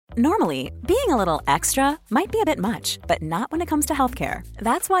Normally, being a little extra might be a bit much, but not when it comes to healthcare.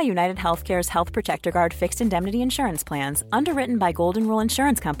 That's why United Healthcare's Health Protector Guard fixed indemnity insurance plans, underwritten by Golden Rule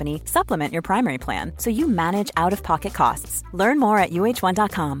Insurance Company, supplement your primary plan so you manage out-of-pocket costs. Learn more at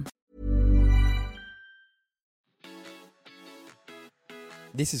uh1.com.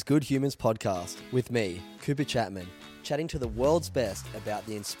 This is Good Humans Podcast with me, Cooper Chapman, chatting to the world's best about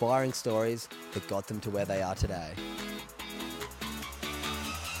the inspiring stories that got them to where they are today.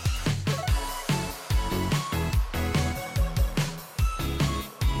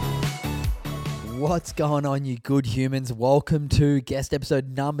 What's going on, you good humans? Welcome to guest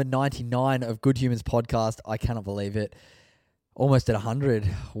episode number 99 of Good Humans Podcast. I cannot believe it. Almost at 100.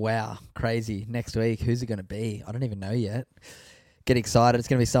 Wow, crazy. Next week, who's it going to be? I don't even know yet. Get excited. It's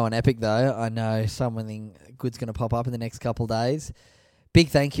going to be so epic though. I know something good's going to pop up in the next couple of days. Big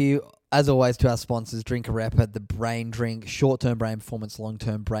thank you, as always, to our sponsors, Drink a Repper, the Brain Drink, short-term brain performance,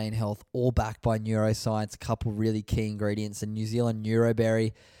 long-term brain health, all backed by neuroscience. A couple really key ingredients, and New Zealand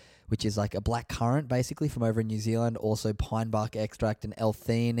Neuroberry, which is like a black currant basically from over in New Zealand. Also pine bark extract and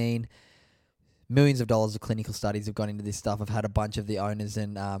L-theanine. Millions of dollars of clinical studies have gone into this stuff. I've had a bunch of the owners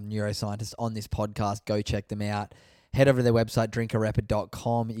and neuroscientists on this podcast. Go check them out. Head over to their website,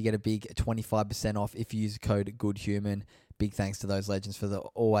 drinkarepper.com. You get a big 25% off if you use the code GOODHUMAN. Big thanks to those legends for the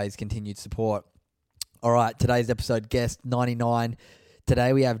always continued support. All right, today's episode guest 99.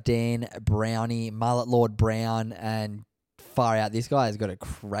 Today we have Dan Brownie, Mullet Lord Brown, and far out, this guy has got a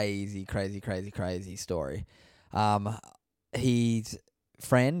crazy story. His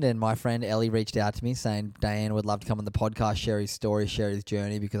friend and my friend Ellie reached out to me saying Dan would love to come on the podcast, share his story, share his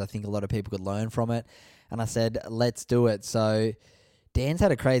journey, because I think a lot of people could learn from it. And I said, let's do it. So Dan's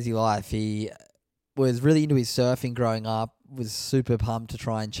had a crazy life. He was really into his surfing growing up, was super pumped to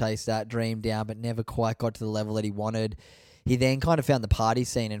try and chase that dream down, but never quite got to the level that he wanted. He then kind of found the party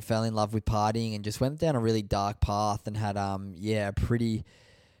scene and fell in love with partying and just went down a really dark path and had a pretty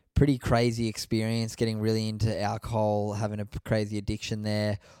crazy experience, getting really into alcohol, having a crazy addiction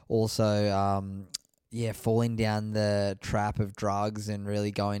there. Also, falling down the trap of drugs and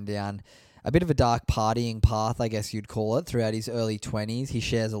really going down a bit of a dark partying path, I guess you'd call it, throughout his early 20s. He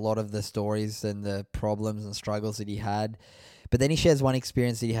shares a lot of the stories and the problems and struggles that he had. But then he shares one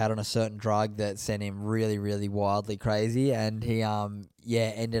experience that he had on a certain drug that sent him really, really wildly crazy. And he,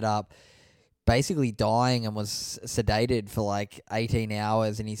 ended up basically dying and was sedated for like 18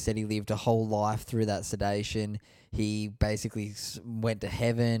 hours. And he said he lived a whole life through that sedation. He basically went to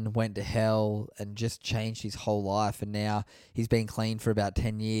heaven, went to hell, and just changed his whole life. And now he's been clean for about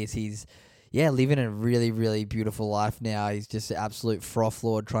 10 years. He's living a really, really beautiful life now. He's just an absolute froth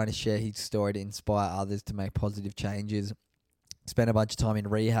lord, trying to share his story to inspire others to make positive changes. Spent a bunch of time in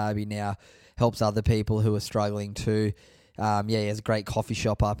rehab. He now helps other people who are struggling too. He has a great coffee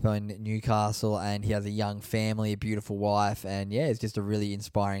shop up in Newcastle, and he has a young family, a beautiful wife, and he's just a really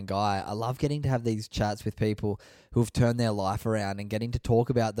inspiring guy. I love getting to have these chats with people who have turned their life around and getting to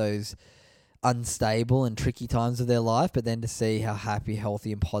talk about those unstable and tricky times of their life, but then to see how happy,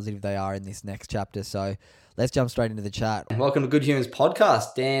 healthy, and positive they are in this next chapter. So let's jump straight into the chat. Welcome to Good Humans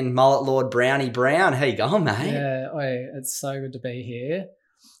Podcast, Dan Mullet Lord Brownie Brown. How you going, mate? Yeah, it's so good to be here.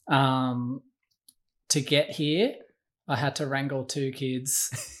 To get here, I had to wrangle two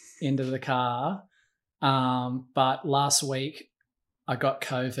kids into the car. But last week I got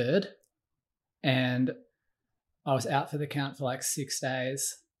COVID and I was out for the count for like 6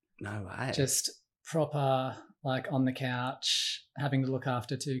 days. No way. Just proper, like on the couch, having to look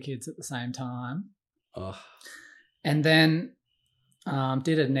after two kids at the same time. Oh. And then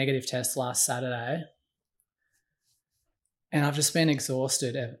did a negative test last Saturday. And I've just been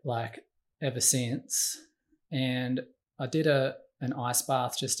exhausted ever since. And I did an ice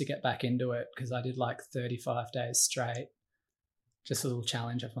bath just to get back into it because I did like 35 days straight. Just a little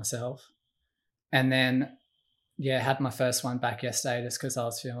challenge of myself. And then, had my first one back yesterday just because I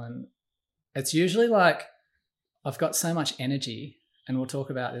was feeling... It's usually like I've got so much energy, and we'll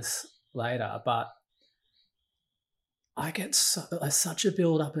talk about this later, but I get such a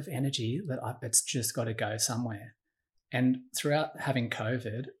build-up of energy that it's just got to go somewhere. And throughout having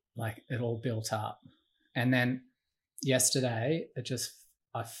COVID, like it all built up. And then yesterday,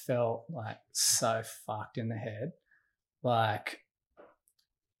 I felt like so fucked in the head. Like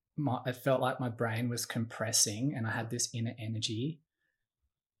it felt like my brain was compressing and I had this inner energy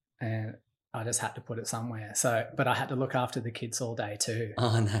and I just had to put it somewhere. So, but I had to look after the kids all day too.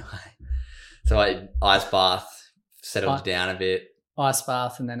 Oh, no way. So ice bath, settled down a bit. Ice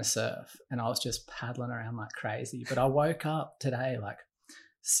bath and then a surf. And I was just paddling around like crazy. But I woke up today like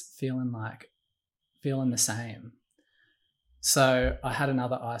feeling the same. So I had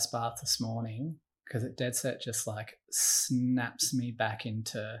another ice bath this morning because it dead set just like snaps me back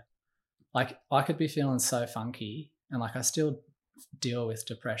into, like, I could be feeling so funky and like I still deal with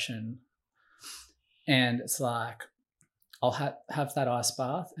depression, and it's like I'll have that ice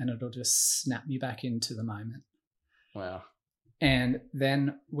bath and it'll just snap me back into the moment. Wow. And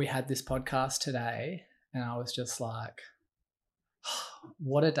then we had this podcast today and I was just like,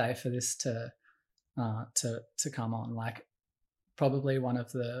 what a day for this to come on. Like, probably one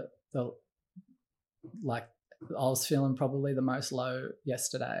of the like, I was feeling probably the most low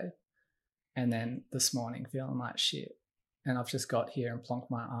yesterday, and then this morning feeling like shit, and I've just got here and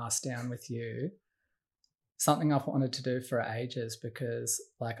plonked my ass down with you. Something I've wanted to do for ages, because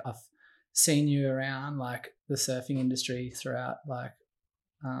like I've seen you around like the surfing industry throughout like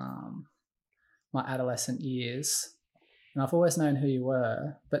my adolescent years, and I've always known who you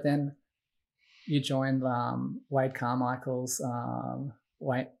were, but then you joined Wade Carmichael's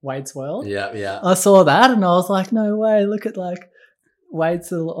Wade's World. Yeah. I saw that and I was like, no way, look at like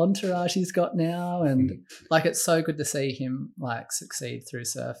Wade's little entourage he's got now, and like it's so good to see him like succeed through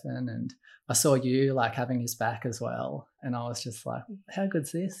surfing. And I saw you like having his back as well, and I was just like, how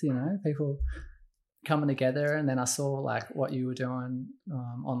good's this, you know, people coming together. And then I saw like what you were doing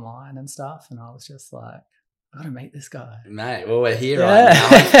online and stuff, and I was just like, I gotta meet this guy, mate. Well, we're here right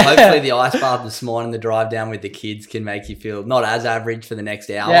now. Hopefully the ice bath this morning, the drive down with the kids, can make you feel not as average for the next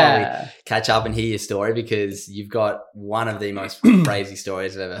hour. We catch up and hear your story, because you've got one of the most crazy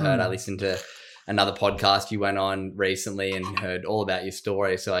stories I've ever heard. I listened to another podcast you went on recently and heard all about your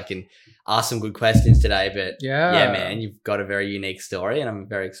story, so I can ask some good questions today. But yeah, man, you've got a very unique story, and I'm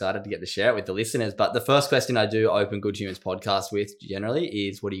very excited to get to share it with the listeners. But the first question I do open Good Humans podcast with generally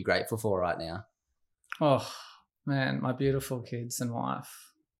is, what are you grateful for right now? Oh, man, my beautiful kids and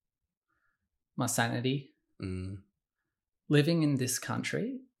wife, my sanity, living in this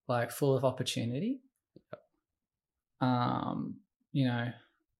country, like full of opportunity. You know,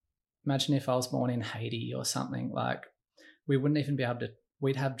 imagine if I was born in Haiti or something, like we wouldn't even be able to,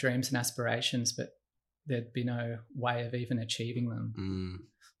 we'd have dreams and aspirations, but there'd be no way of even achieving them.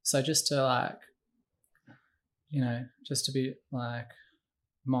 So just to like, you know, just to be like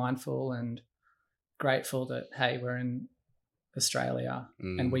mindful and grateful that, hey, we're in Australia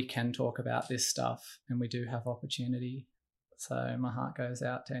and we can talk about this stuff and we do have opportunity. So my heart goes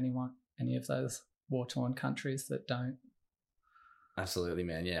out to any of those war-torn countries that don't. Absolutely,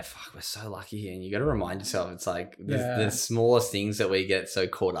 man. Yeah, fuck, we're so lucky here. And you got to remind yourself, it's like the smallest things that we get so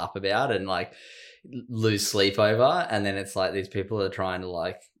caught up about and like lose sleep over. And then it's like these people are trying to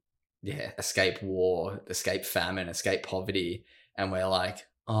like, escape war, escape famine, escape poverty. And we're like,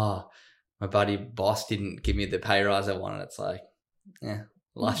 oh, my buddy boss didn't give me the pay rise I wanted. It's like,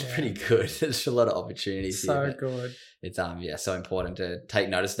 life's pretty good. There's a lot of opportunities so here. So good. It's so important to take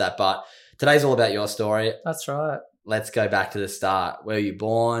notice of that. But today's all about your story. That's right. Let's go back to the start. Where were you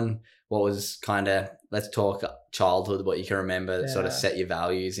born? What was let's talk childhood, what you can remember that sort of set your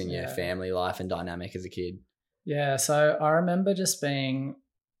values in your family life and dynamic as a kid. Yeah, so I remember just being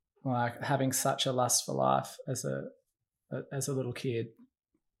like having such a lust for life as a little kid.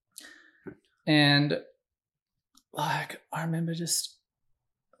 And like I remember just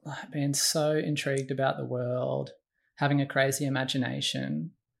like being so intrigued about the world, having a crazy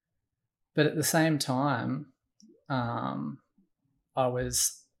imagination. But at the same time, I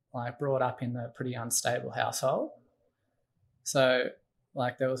was like brought up in a pretty unstable household. So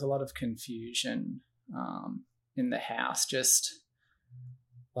like there was a lot of confusion in the house. Just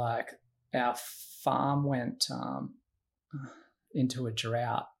like our farm went into a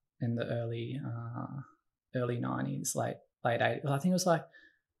drought in the early 90s, late 80s. I think it was like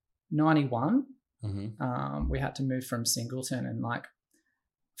 91. We had to move from Singleton, and like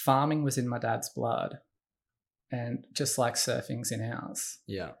farming was in my dad's blood, and just like surfing's in ours.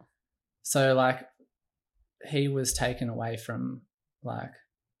 Yeah. So like he was taken away from like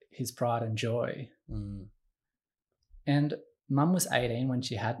his pride and joy. And mum was 18 when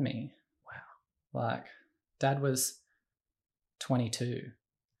she had me. Wow. Like dad was 22.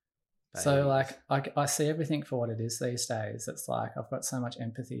 Baby. So like I see everything for what it is these days. It's like I've got so much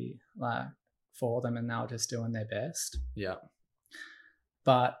empathy like for them, and they're just doing their best. Yeah.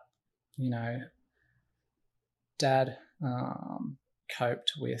 But, you know, dad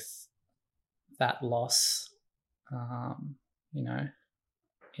coped with that loss, you know,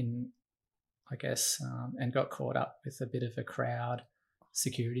 I guess, and got caught up with a bit of a crowd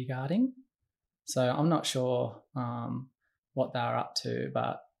security guarding. So I'm not sure what they were up to,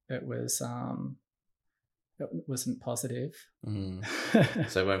 but it was it wasn't positive.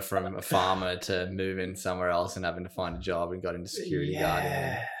 So went from a farmer to moving somewhere else and having to find a job and got into security guard.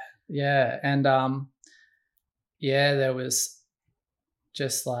 Yeah. And there was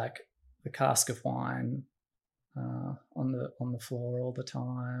just like the cask of wine on the floor all the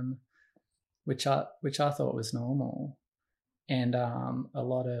time, which I thought was normal, and a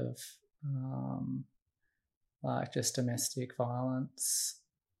lot of like just domestic violence.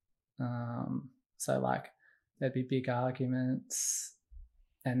 So like there'd be big arguments,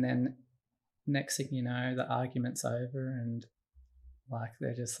 and then next thing you know, the argument's over, and like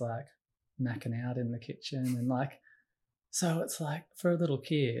they're just like macking out in the kitchen, and like, so it's like for a little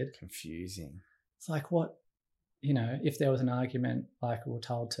kid, confusing. It's like, what, you know, if there was an argument, like we were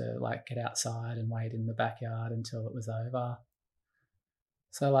told to like get outside and wait in the backyard until it was over.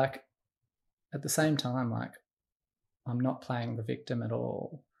 So like at the same time, like I'm not playing the victim at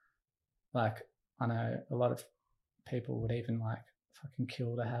all. Like I know a lot of people would even like fucking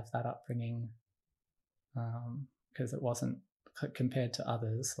kill to have that upbringing, because it wasn't, compared to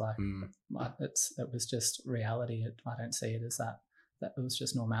others, like it was just reality. I don't see it as that it was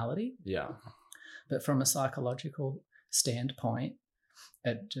just normality. Yeah. But from a psychological standpoint,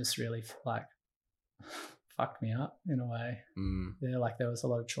 it just really like fucked me up in a way. Yeah, like there was a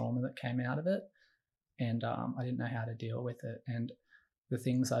lot of trauma that came out of it, and I didn't know how to deal with it. And the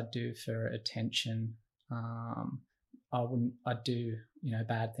things I'd do for attention, I'd do, you know,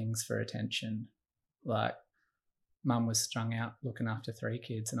 bad things for attention. Like mum was strung out looking after 3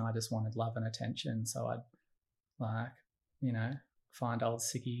 kids, and I just wanted love and attention. So I'd like, you know, find old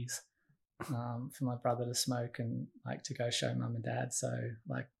ciggies for my brother to smoke and like to go show mum and dad. So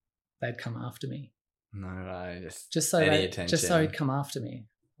like they'd come after me. No way. Just so he'd come after me.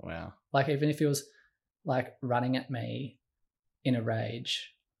 Wow. Like even if he was like running at me in a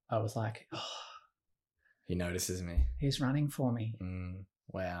rage, I was like, oh, he notices me. He's running for me.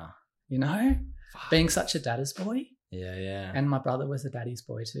 Wow. You know, being such a daddy's boy. Yeah. And my brother was a daddy's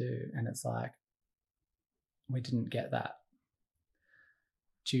boy too. And it's like, we didn't get that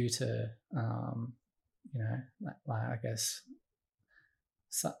due to, you know, like I guess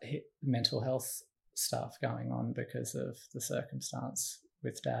mental health stuff going on because of the circumstance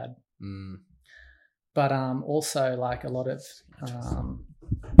with dad. But also like a lot of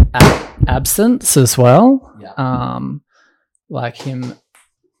absence as well. Yeah. Like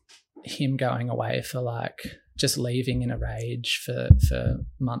him going away for like just leaving in a rage for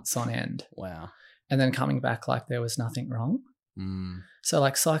months on end. Wow. And then coming back like there was nothing wrong. So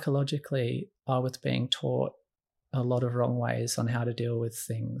like psychologically, I was being taught a lot of wrong ways on how to deal with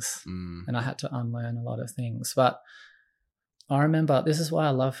things, and I had to unlearn a lot of things. But I remember, this is why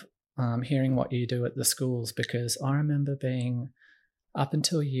I love hearing what you do at the schools, because I remember being, up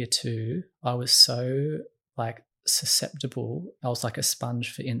until year 2, I was so like susceptible. I was like a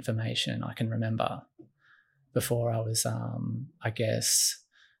sponge for information, I can remember, before I was I guess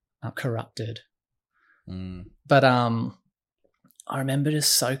corrupted. But I remember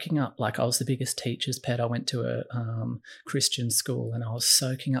just soaking up, like I was the biggest teacher's pet. I went to a Christian school, and I was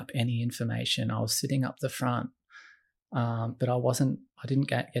soaking up any information. I was sitting up the front, but I didn't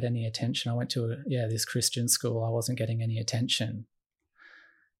get any attention. I went to this Christian school. I wasn't getting any attention.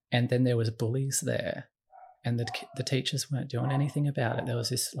 And then there was bullies there, and the teachers weren't doing anything about it. There was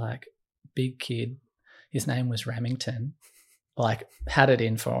this like big kid, his name was Remington, like had it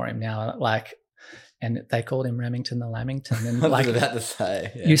in for him now, like, and they called him Remington the Lamington, and like I was about to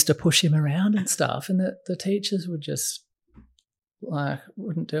say, used to push him around and stuff, and the teachers would just like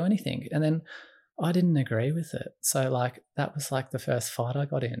wouldn't do anything. And then I didn't agree with it, so like that was like the first fight I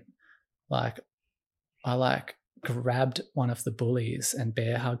got in. Like I like grabbed one of the bullies and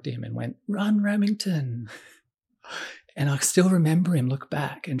bear hugged him and went, "Run, Remington!" And I still remember him look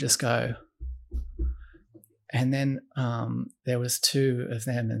back and just go. And then there was 2 of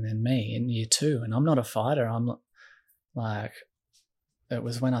them and then me in year 2, and I'm not a fighter. I'm like, it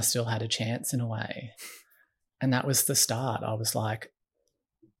was when I still had a chance in a way. And that was the start. I was like,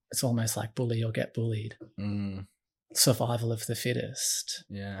 it's almost like bully or get bullied. Survival of the fittest.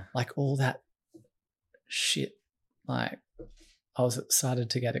 Yeah. Like all that shit. Like I started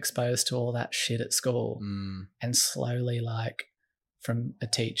to get exposed to all that shit at school. And slowly, like from a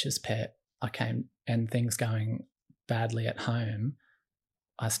teacher's pet, I came, and things going badly at home,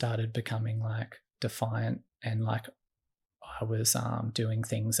 I started becoming like defiant, and like I was doing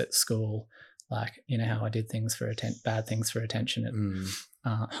things at school, like, you know how I did things for bad things for attention at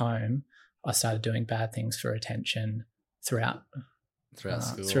home. I started doing bad things for attention throughout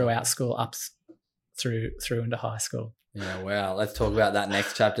school up through into high school. Yeah, wow. Let's talk about that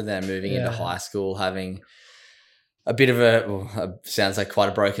next chapter then, moving into high school, having a bit of sounds like quite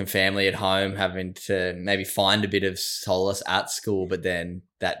a broken family at home, having to maybe find a bit of solace at school, but then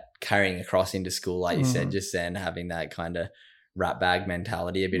that carrying across into school, like you said, just then having that kind of rat bag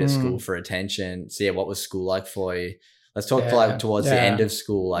mentality, a bit of school for attention. So yeah, what was school like for you? Let's talk like towards the end of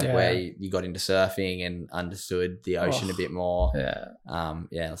school, like where you got into surfing and understood the ocean a bit more.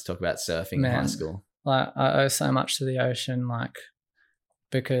 Let's talk about surfing in high school. Like I owe so much to the ocean, like,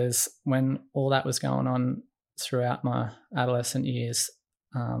 because when all that was going on throughout my adolescent years,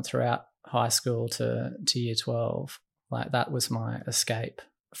 throughout high school to year 12, like that was my escape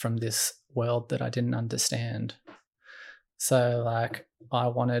from this world that I didn't understand. So like I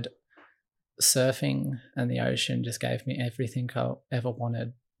wanted surfing, and the ocean just gave me everything I ever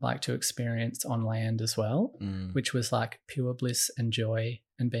wanted, like to experience on land as well, which was like pure bliss and joy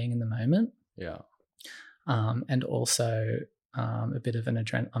and being in the moment. And also a bit of I'm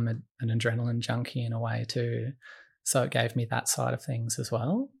an adrenaline junkie in a way too, so it gave me that side of things as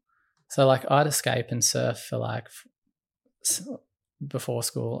well. So like I'd escape and surf for like before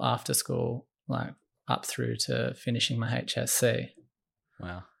school, after school, like up through to finishing my HSC.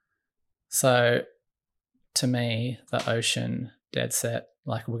 Wow. So to me, the ocean, dead set,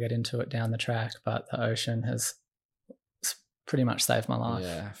 like we'll get into it down the track, but the ocean has pretty much saved my life.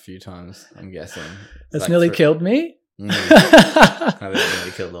 Yeah, a few times, I'm guessing. It's like nearly killed me. I think it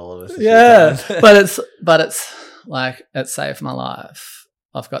nearly killed all of us. Yeah, but it's like it saved my life.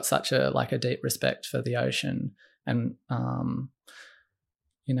 I've got such a deep respect for the ocean, and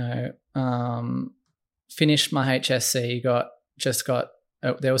finished my HSC.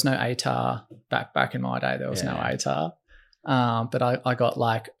 There was no ATAR back in my day. There was no ATAR, but I got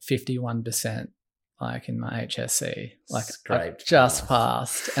like 51%, like in my HSC. Like I just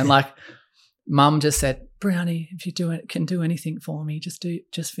passed, and like Mum just said, "Brownie, if you can do anything for me,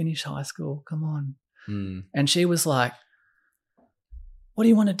 just finish high school. Come on." And she was like, "What do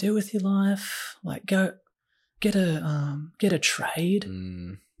you want to do with your life? Like, go get a trade."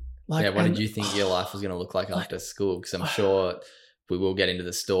 Like, what did you think your life was going to look like after school? Because I'm sure we will get into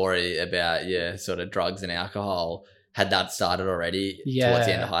the story about sort of drugs and alcohol. Had that started already towards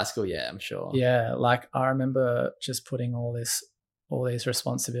the end of high school? Yeah, I'm sure. Yeah, like I remember just putting all these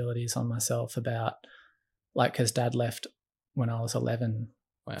responsibilities on myself about, like, because Dad left when I was 11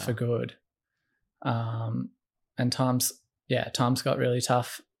 for good, and times got really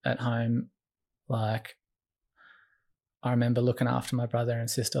tough at home. Like I remember looking after my brother and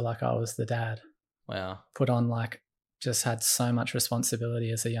sister like I was the dad. Wow. Put on just had so much responsibility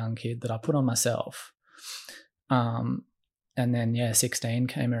as a young kid that I put on myself. And then 16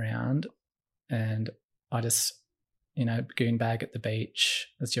 came around, and I just, goon bag at the beach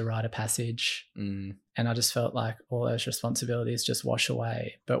as your rite of passage. And I just felt like all those responsibilities just wash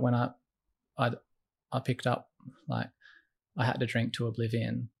away. But when I picked up, like, I had to drink to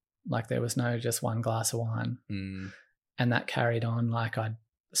oblivion. Like there was no just one glass of wine. And that carried on. Like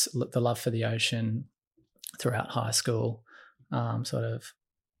the love for the ocean throughout high school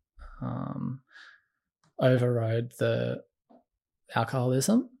overrode the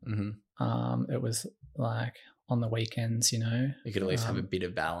alcoholism. It was like on the weekends, you could at least have a bit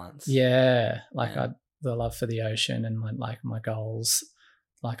of balance. The love for the ocean and my goals,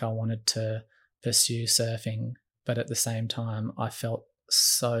 like I wanted to pursue surfing, but at the same time I felt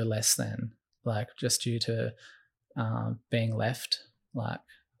so less than, like, just due to being left, like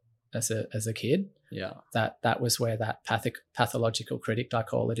as a kid. That was where that pathological critic, I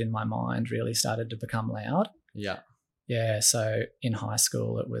call it, in my mind really started to become loud. So in high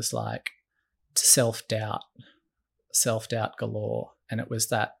school it was like self-doubt galore, and it was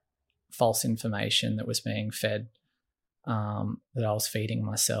that false information that was being fed, that I was feeding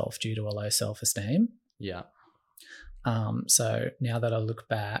myself due to a low self-esteem. So now that I look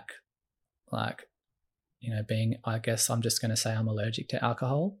back, like, I guess I'm just going to say I'm allergic to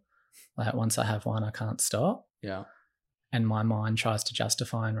alcohol. Like once I have one, I can't stop. And my mind tries to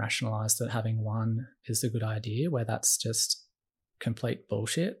justify and rationalize that having one is a good idea, where that's just complete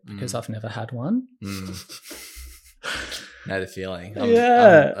bullshit because I've never had one. Know the feeling. I'm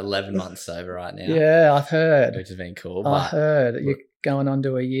 11 months sober right now. Yeah, I've heard. Which has been cool. I heard. You're going on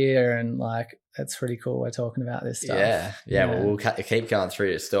to a year, and like, that's pretty cool. We're talking about this stuff. Well, we'll keep going through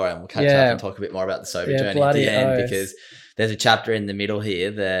your story, and we'll catch up and talk a bit more about the sober journey at the end, because there's a chapter in the middle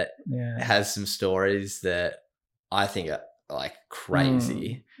here that has some stories that I think are like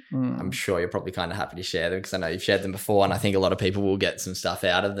crazy. I'm sure you're probably kind of happy to share them, because I know you've shared them before, and I think a lot of people will get some stuff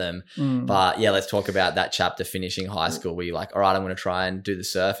out of them. But let's talk about that chapter finishing high school where you're like, all right, I'm going to try and do the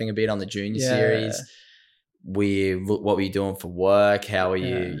surfing a bit on the junior series. what were you doing for work? How were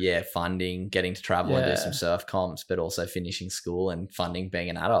you funding getting to travel and do some surf comps, but also finishing school and funding being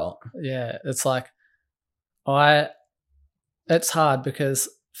an adult? Yeah, it's like it's hard because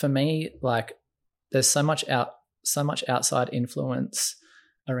for me, like, there's so much outside influence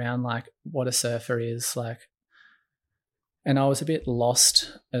around like what a surfer is like, and I was a bit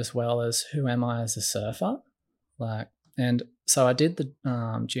lost as well as who am I as a surfer, like, and so I did the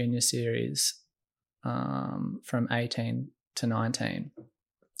junior series from 18 to 19,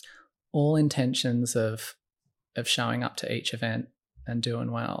 all intentions of showing up to each event and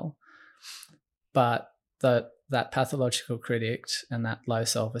doing well, but that pathological critic and that low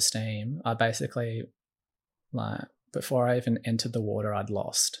self-esteem, I basically, like, before I even entered the water, I'd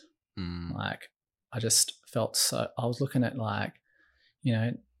lost. Like, I just felt I was looking at, like, you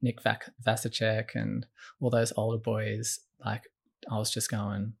know, Nick Vasicek and all those older boys, like, I was just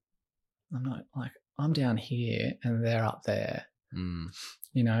going, I'm not, like, I'm down here and they're up there,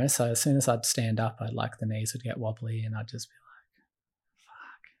 you know? So as soon as I'd stand up, the knees would get wobbly and I'd just be like,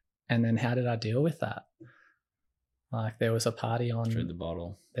 fuck. And then how did I deal with that? Like, there was a party on. Through the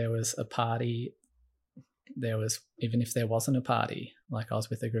bottle. There was a party. Even if there wasn't a party, like, I was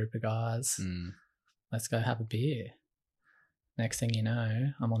with a group of guys. Let's go have a beer. Next thing you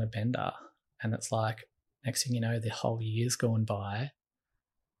know, I'm on a bender. And it's like, next thing you know, the whole year's gone by.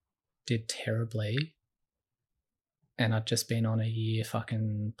 Did terribly. And I'd just been on a year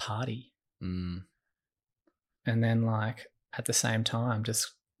fucking party. And then, like, at the same time,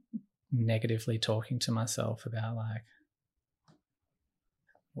 just negatively talking to myself about, like,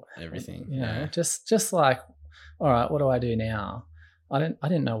 everything, you know, just like, all right, what do I do now? I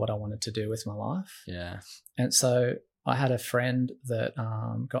didn't know what I wanted to do with my life. And so I had a friend that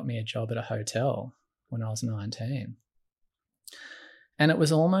got me a job at a hotel when I was 19, and it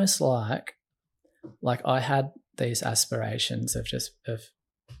was almost like I had these aspirations of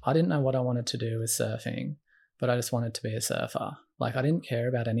I didn't know what I wanted to do with surfing, but I just wanted to be a surfer. Like, I didn't care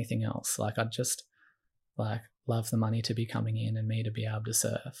about anything else. Like, I just, like, love the money to be coming in and me to be able to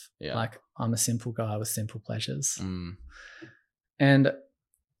surf. Like, I'm a simple guy with simple pleasures. And,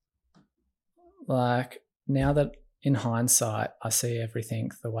 like, now that in hindsight I see everything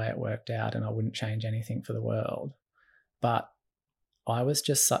the way it worked out, and I wouldn't change anything for the world, but I was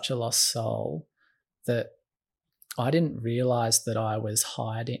just such a lost soul that I didn't realize that I was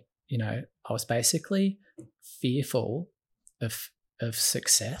hiding, you know, I was basically fearful of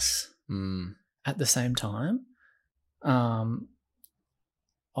success at the same time. I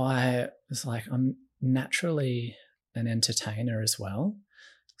was like, I'm naturally an entertainer as well.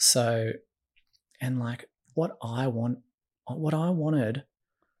 So, and like what I wanted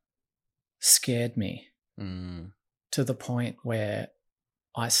scared me to the point where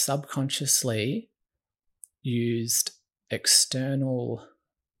I subconsciously used external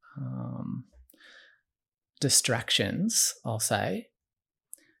distractions, I'll say,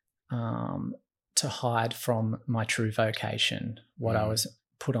 to hide from my true vocation, what I was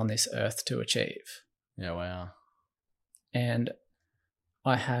put on this earth to achieve. Yeah, wow. And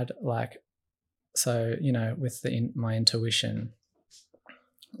I had like, so, you know, with my intuition,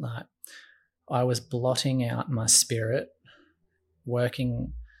 like I was blotting out my spirit,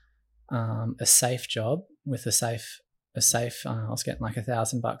 working a safe job with a safe. I was getting like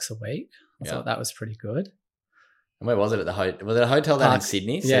 $1,000 a week. I thought that was pretty good. And where was it at the hotel? Was it a hotel down in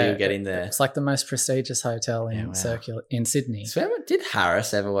Sydney? So you get in there. It's like the most prestigious hotel in in Sydney. So did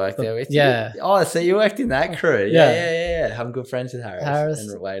Harris ever work there with you? Yeah. Oh, so you worked in that crew? Yeah. I'm good friends with Harris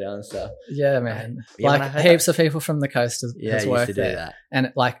and Wader and stuff. Yeah, man. Like heaps of people from the coast has worked used to there. Do that.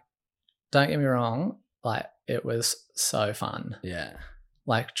 And like, don't get me wrong, like it was so fun. Yeah.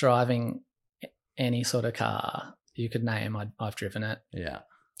 Like driving any sort of car you could name, I've driven it. Yeah.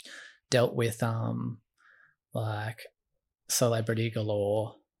 Dealt with like celebrity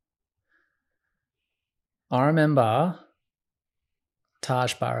galore. I remember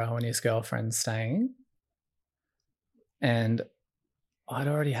Taj Burrow and his girlfriend staying, and I'd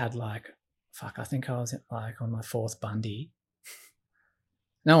already had like, I think I was like on my 4th Bundy.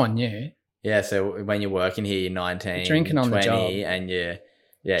 No one knew. Yeah, so when you're working here, you're 19, drinking on 20, the job. And you're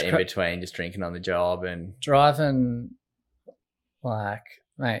in between just drinking on the job and driving. Like,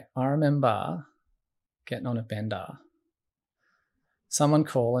 mate, I remember getting on a bender, someone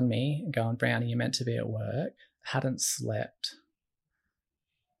calling me and going, Brownie, you're meant to be at work. Hadn't slept.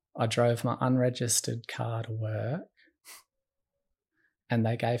 I drove my unregistered car to work and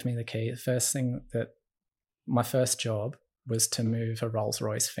they gave me the key. My first job was to move a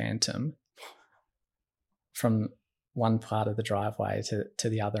Rolls-Royce Phantom from one part of the driveway to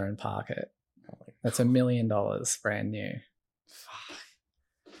the other and park it. Oh my That's $1 million brand new.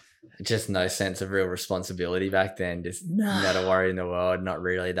 Just no sense of real responsibility back then. Just not a worry in the world. Not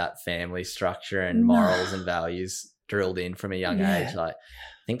really that family structure and morals and values drilled in from a young age. Like,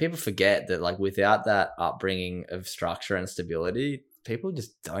 I think people forget that, like, without that upbringing of structure and stability, people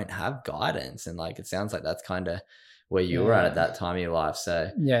just don't have guidance. And like, it sounds like that's kind of where you were at that time of your life. So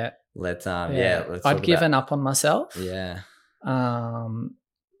let's let's. I'd given up on myself. Yeah.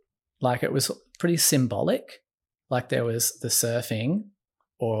 Like, it was pretty symbolic. Like, there was the surfing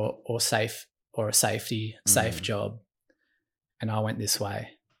or a safe job, and I went this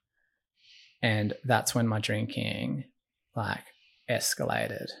way. And that's when my drinking like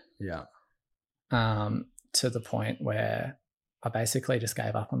escalated. Yeah. To the point where I basically just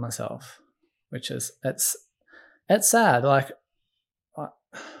gave up on myself, which is it's sad. Like,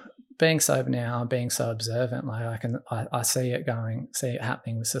 being sober now, being so observant, like I see it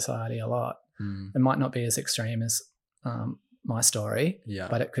happening with society a lot. It might not be as extreme as my story,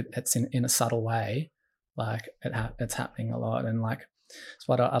 but it's in a subtle way. Like, it's happening a lot, and like it's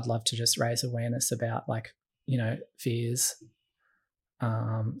what I'd love to just raise awareness about, like, you know, fears,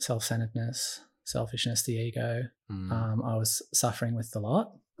 self-centeredness, selfishness, the ego. I was suffering with a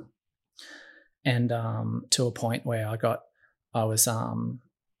lot, and to a point where I was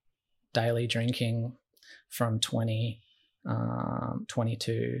daily drinking from 22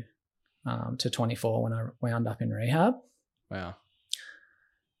 to 24 when I wound up in rehab. Wow.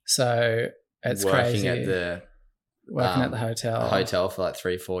 So it's working crazy. Working at the hotel for like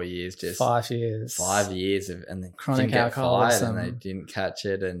 3-4 years, just 5 years. 5 years and then chronic alcoholism, and they didn't catch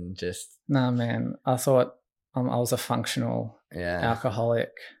it, and just man, I thought I was a functional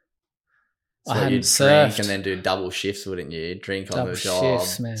alcoholic. So I hadn't you'd surfed. drink and then do double shifts, wouldn't you? Drink on Double the job,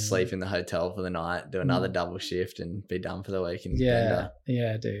 shifts, man. sleep in the hotel for the night, do another double shift, and be done for the week. Yeah,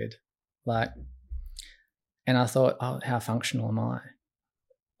 dude. Like, and I thought, oh, how functional am I?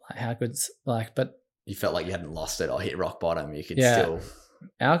 Like, how good's like? But you felt like you hadn't lost it or hit rock bottom. You could still.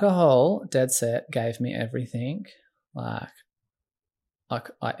 Alcohol, dead set, gave me everything like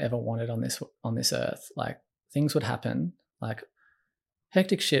I ever wanted on this earth. Like, things would happen, like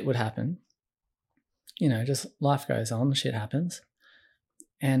hectic shit would happen. You know, just life goes on, shit happens.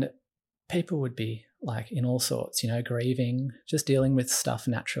 And people would be like in all sorts, you know, grieving, just dealing with stuff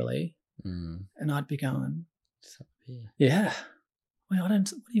naturally. And I'd be going, yeah, well, what are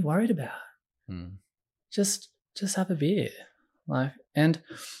you worried about? Just have a beer. Like, and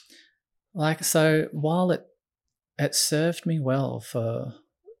like, so while it served me well for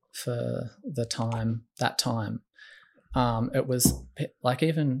that time, it was like,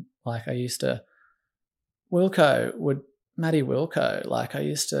 even like I used to, Matty Wilco, like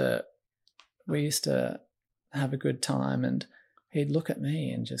we used to have a good time, and he'd look at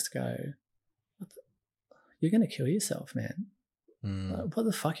me and just go, you're going to kill yourself, man. Like, what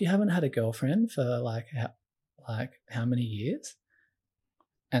the fuck? You haven't had a girlfriend for like how many years?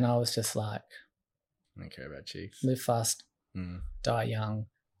 And I was just like, I don't care about chicks. Live fast, die young.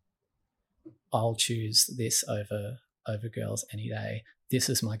 I'll choose this over girls any day. This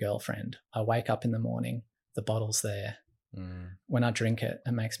is my girlfriend. I wake up in the morning, the bottle's there. When I drink it,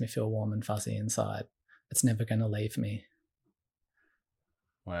 it makes me feel warm and fuzzy inside. It's never going to leave me.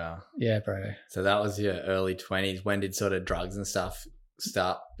 Wow. Yeah, bro. So that was your early 20s. When did sort of drugs and stuff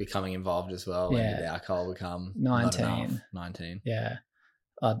start becoming involved as well? When did alcohol become 19. 19. Yeah.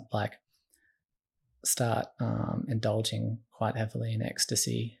 I'd like start indulging quite heavily in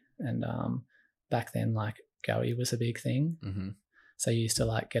ecstasy. And back then, like, goey was a big thing. So you used to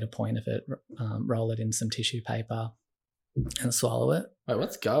like get a point of it, roll it in some tissue paper and swallow it. Wait,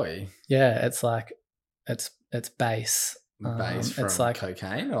 what's goey? Yeah, it's like, it's base. Base from it's like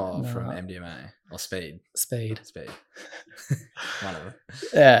cocaine or from MDMA or speed? Speed. One of them.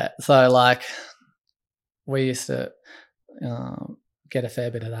 Yeah. So like we used to get a fair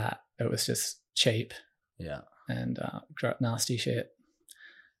bit of that. It was just cheap. Yeah. And nasty shit,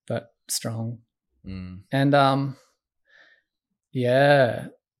 but strong. And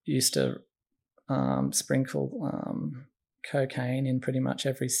used to sprinkle cocaine in pretty much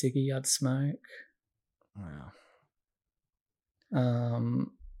every ciggy I'd smoke. Wow.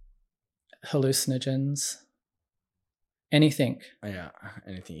 Hallucinogens, anything. Yeah,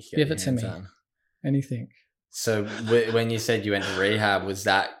 anything you can give it to me. Anything. So when you said you went to rehab, was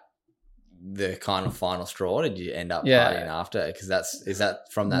that the kind of final straw? Did you end up partying after? Because is that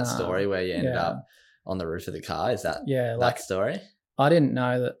from that story where you ended up on the roof of the car? Is that that story? I didn't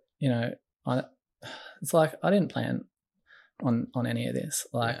know that. You know, it's like I didn't plan on any of this.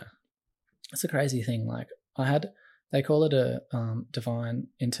 Like, it's a crazy thing. Like, they call it a divine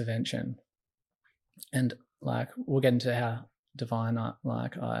intervention. And like we'll get into how divine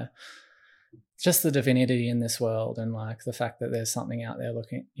just the divinity in this world, and like the fact that there's something out there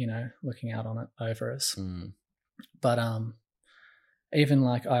looking out on it over us. But even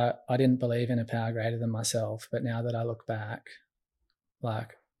like I didn't believe in a power greater than myself, but now that I look back,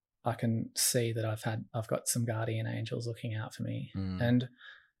 like I can see that I've got some guardian angels looking out for me. And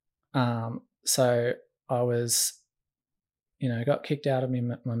so I was, got kicked out of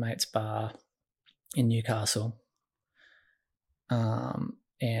my mate's bar in Newcastle,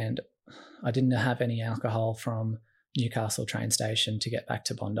 and I didn't have any alcohol from Newcastle train station to get back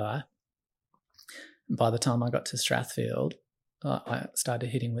to Bondi. And by the time I got to Strathfield, I started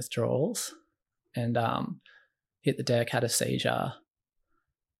hitting withdrawals and hit the deck, had a seizure,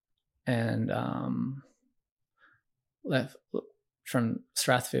 and left from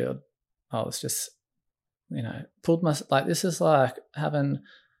Strathfield. I was just, pulled my, like, this is like having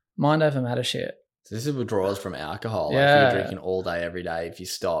mind over matter shit. So this is withdrawals from alcohol. Yeah. Like if you're drinking all day, every day, if you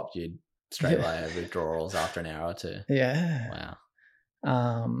stopped, you'd straight away have withdrawals after an hour or two. Yeah.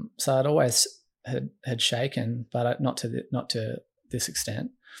 Wow. So I'd always had shaken, but not to this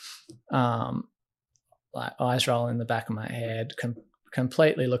extent. Like eyes rolling in the back of my head,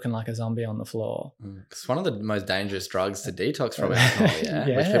 completely looking like a zombie on the floor. It's one of the most dangerous drugs to detox from alcohol.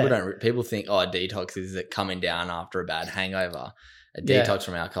 Yeah. Which people think, a detox is it coming down after a bad hangover. A detox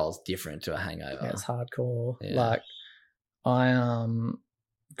from alcohol is different to a hangover. Yeah, it's hardcore. Yeah. Like I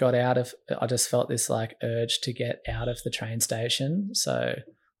got out of, I just felt this like urge to get out of the train station. So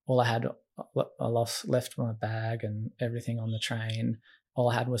all I had, I left my bag and everything on the train. All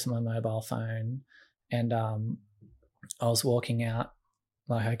I had was my mobile phone, and I was walking out.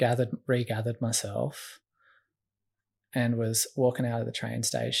 Like I regathered myself, and was walking out of the train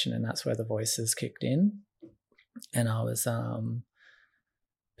station, and that's where the voices kicked in. And I was,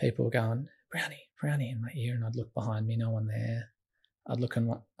 people were going, Brownie in my ear, and I'd look behind me, no one there. I'd look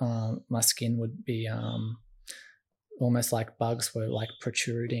and my skin would be almost like bugs were like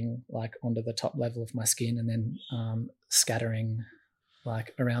protruding like onto the top level of my skin, and then scattering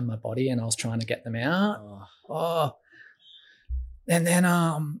like around my body, and I was trying to get them out. And then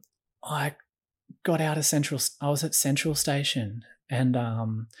I got out of I was at Central Station, and I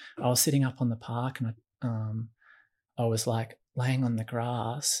was sitting up on the park, and I was like laying on the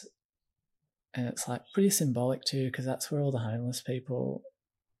grass, and it's like pretty symbolic too, because that's where all the homeless people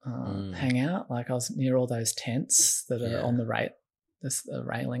hang out. Like I was near all those tents that are on the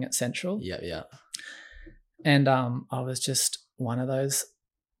railing at Central. Yeah. And I was just one of those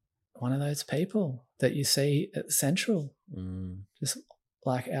people that you see at Central, just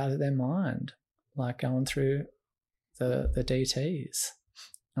like out of their mind, like going through the DTs,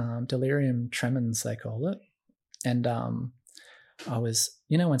 delirium tremens they call it. And I was,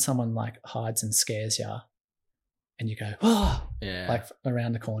 when someone like hides and scares you, and you go, like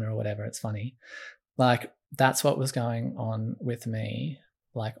around the corner or whatever, it's funny. Like that's what was going on with me,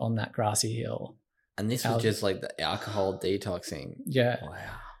 like on that grassy hill. And this was just like the alcohol detoxing. Yeah.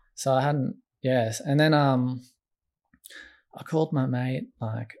 Wow. So I hadn't, and then I called my mate,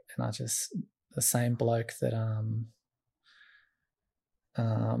 like, and the same bloke that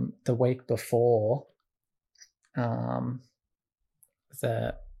the week before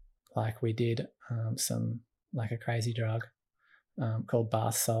that like we did some like a crazy drug called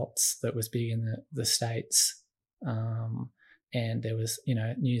bath salts that was big in the States, and there was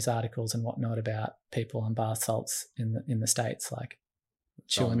news articles and whatnot about people on bath salts in the States, like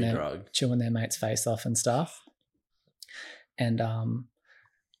chewing their mate's face off and stuff. And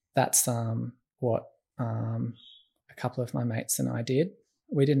that's what a couple of my mates and I did.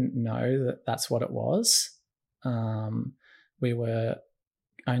 We didn't know that that's what it was. We were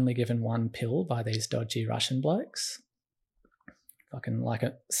only given one pill by these dodgy Russian blokes. Fucking like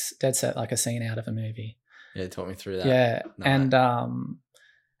a dead set, like a scene out of a movie. Yeah, talk me through that. Yeah, No. And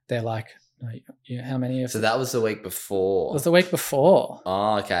they're like, how many of... So that was the week before. It was the week before.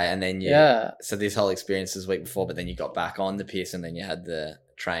 Oh, okay. And then so this whole experience was the week before, but then you got back on the piss, and then you had the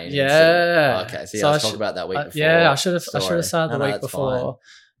train. Yeah. Okay. So let's talk about that week before. Yeah, I should have started the week before. Fine.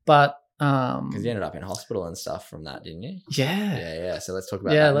 But because you ended up in hospital and stuff from that, didn't you? Yeah. Yeah. So let's talk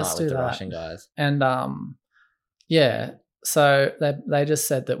about that let's night do with the that. Russian guys. And so they just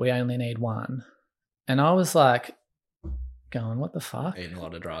said that we only need one. And I was like going, what the fuck? Eating a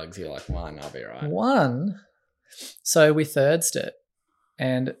lot of drugs. You're like, one, I'll be right. One. So we thirdsed it.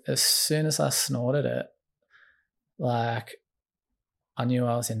 And as soon as I snorted it, like I knew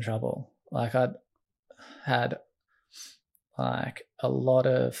I was in trouble. Like I'd had like a lot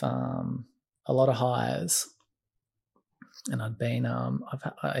of highs, And I'd been,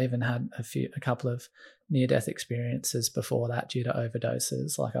 I even had a couple of near-death experiences before that due to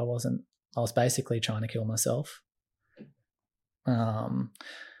overdoses. Like I was basically trying to kill myself.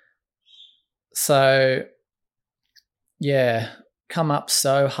 So yeah, come up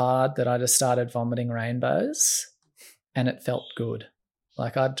so hard that I just started vomiting rainbows, and it felt good.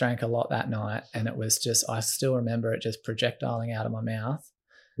 Like I drank a lot that night, and it was just, I still remember it just projectiling out of my mouth,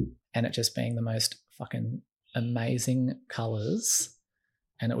 and it just being the most fucking amazing colors.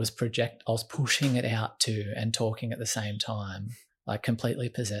 And it was I was pushing it out too and talking at the same time, like completely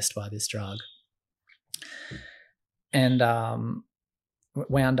possessed by this drug. And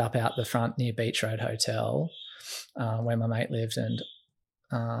wound up out the front near Beach Road Hotel, where my mate lived, and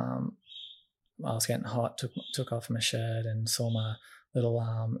I was getting hot, took off my shirt and saw my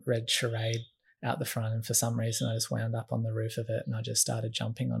little red charade out the front, and for some reason I just wound up on the roof of it and I just started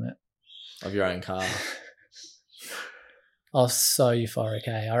jumping on it. Of your own car? I was so euphoric,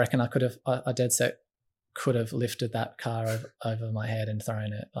 I reckon I could have, I dead set could have lifted that car over my head and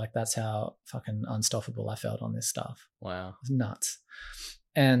thrown it. Like that's how fucking unstoppable I felt on this stuff. Wow. It was nuts.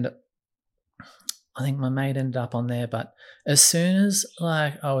 And I think my mate ended up on there, but as soon as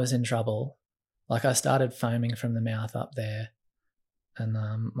like I was in trouble, like I started foaming from the mouth up there, and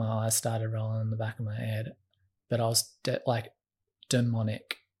my eyes started rolling in the back of my head, but I was like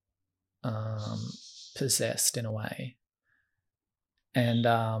demonic, possessed in a way. And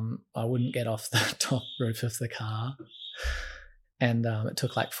I wouldn't get off the top roof of the car, and it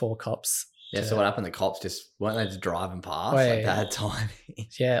took like 4 cops. Yeah, so what happened? The cops weren't they just driving past? Wait, like bad timing.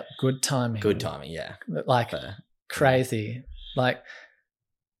 Yeah, good timing. Good timing, yeah. Like crazy. Like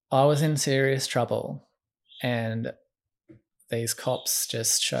I was in serious trouble, and these cops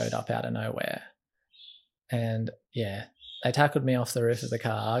just showed up out of nowhere. And yeah, they tackled me off the roof of the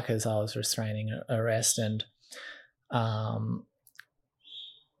car because I was restraining arrest, and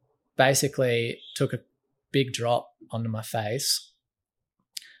basically took a big drop onto my face,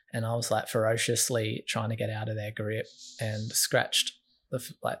 and I was like ferociously trying to get out of their grip, and scratched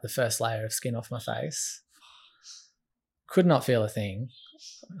the first layer of skin off my face. Could not feel a thing.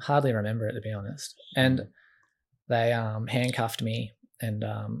 Hardly remember it, to be honest. And they handcuffed me and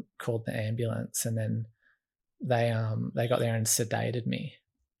called the ambulance, and then they got there and sedated me.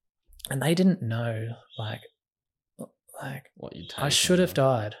 And they didn't know like what you I should have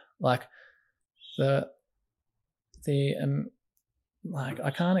died. Like the like I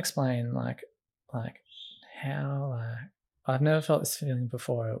can't explain like how I've never felt this feeling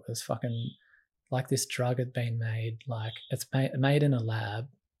before. It was fucking like this drug had been made, like it's made in a lab.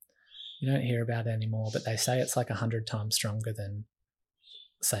 You don't hear about it anymore, but they say it's like 100 times stronger than,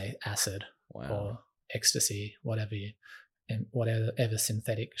 say, acid. Wow. Or ecstasy, whatever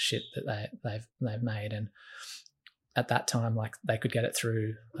synthetic shit that they've made. And at that time, like they could get it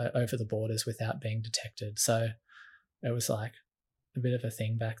through over the borders without being detected. So it was like a bit of a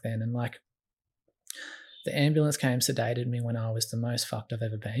thing back then. And like the ambulance came, sedated me when I was the most fucked I've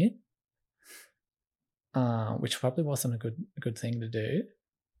ever been, which probably wasn't a good thing to do.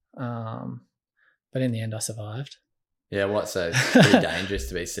 But in the end, I survived. Yeah, so it's pretty dangerous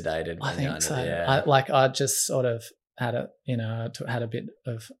to be sedated. I think so. Yeah. I just sort of had had a bit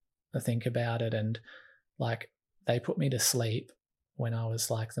of a think about it, and like they put me to sleep when I was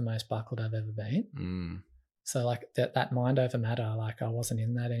like the most buckled I've ever been. Mm. So like that mind over matter, like I wasn't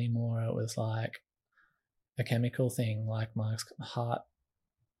in that anymore. It was like a chemical thing. Like my heart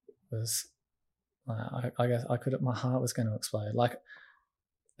was, I guess my heart was going to explode. Like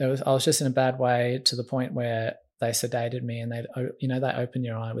I was just in a bad way, to the point where they sedated me, and they open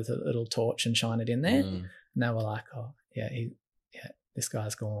your eye with a little torch and shine it in there. And they were like, oh yeah, this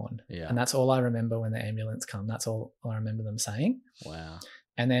guy's gone. Yeah. And that's all I remember when the ambulance come. That's all I remember them saying. Wow.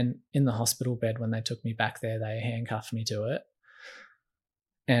 And then in the hospital bed, when they took me back there, they handcuffed me to it.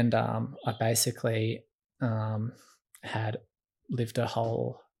 And I basically had lived a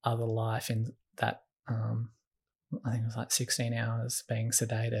whole other life in that, I think it was like 16 hours being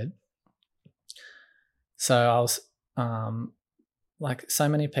sedated. So I was like so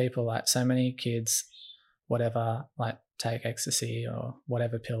many people, like so many kids, whatever, like take ecstasy or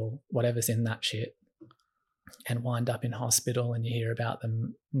whatever pill, whatever's in that shit, and wind up in hospital, and you hear about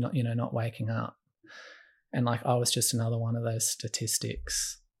them not waking up. And like I was just another one of those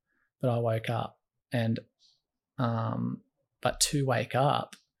statistics. But I woke up, and but to wake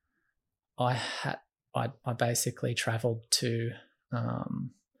up, I basically traveled to I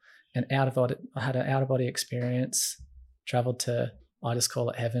had an out of body experience, traveled to, I just call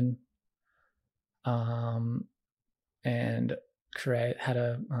it heaven, and had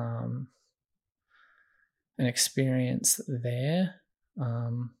a an experience there.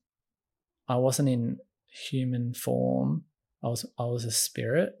 I wasn't in human form. I was a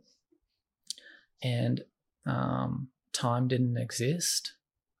spirit, and time didn't exist.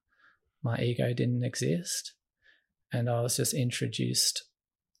 My ego didn't exist, and I was just introduced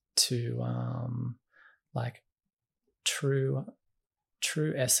to like true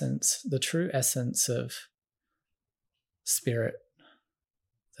essence, the true essence of spirit.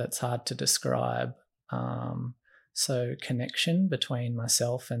 That's hard to describe. So connection between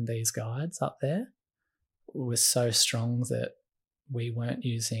myself and these guides up there was so strong that we weren't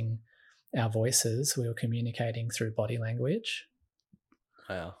using our voices. We were communicating through body language.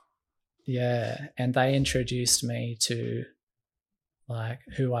 Wow. Yeah. And they introduced me to like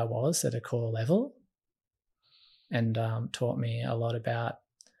who I was at a core level, and taught me a lot about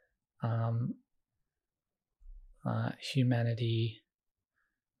humanity,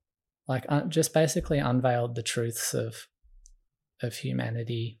 like just basically unveiled the truths of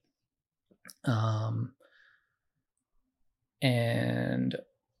humanity, and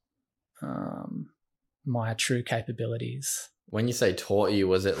my true capabilities. When you say taught you,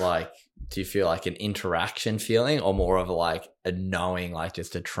 was it like, do you feel like an interaction feeling, or more of like a knowing, like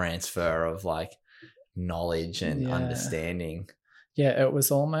just a transfer of like knowledge and understanding? Yeah, it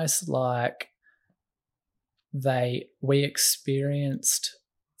was almost like we experienced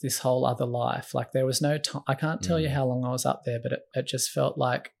this whole other life. Like there was no time. I can't tell you how long I was up there, but it just felt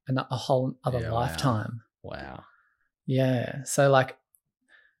like a whole other lifetime. Wow. Yeah. So like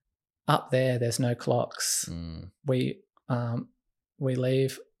up there, there's no clocks. We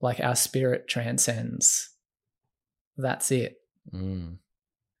leave, like our spirit transcends. That's it. And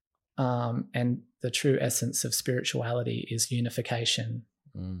the true essence of spirituality is unification,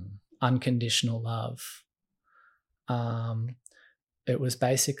 unconditional love. It was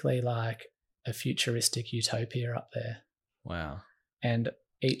basically like a futuristic utopia up there. Wow. And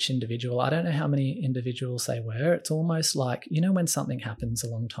each individual, I don't know how many individuals they were. It's almost like, you know, when something happens a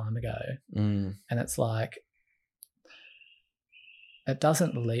long time ago and it's like, it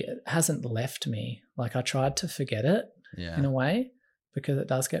hasn't left me. Like I tried to forget it in a way, because it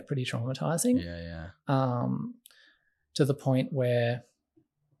does get pretty traumatizing. To the point where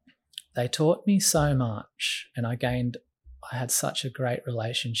they taught me so much, and I had such a great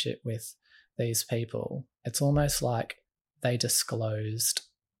relationship with these people. It's almost like they disclosed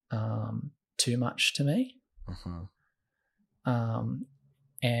too much to me.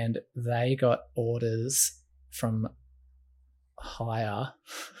 And they got orders from higher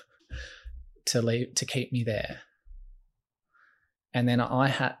to keep me there. And then I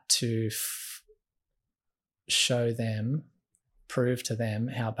had to prove to them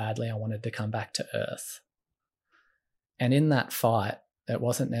how badly I wanted to come back to Earth. And in that fight, it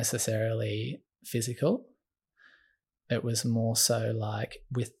wasn't necessarily physical. It was more so like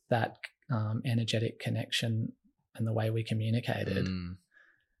with that energetic connection and the way we communicated.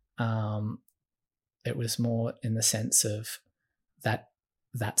 It was more in the sense of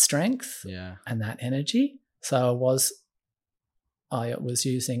that strength and that energy. So I was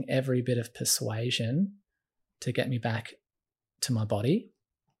using every bit of persuasion to get me back to my body.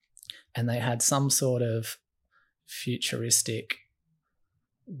 And they had some sort of futuristic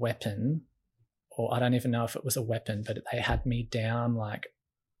weapon, or I don't even know if it was a weapon, but they had me down, like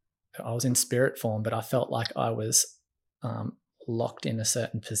I was in spirit form, but I felt like I was locked in a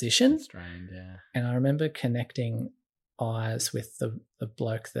certain position. Strange, yeah. And I remember connecting eyes with the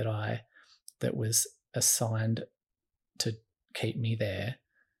bloke that was assigned to keep me there.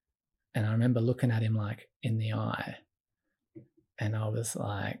 And I remember looking at him like in the eye, and I was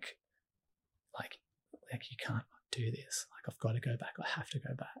like you can't do this. Like I've got to go back. I have to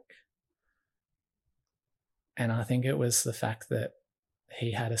go back. And I think it was the fact that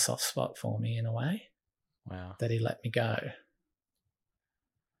he had a soft spot for me in a way. Wow. That he let me go.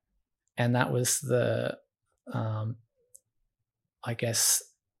 And that was the, I guess,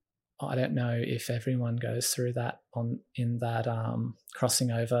 I don't know if everyone goes through that in that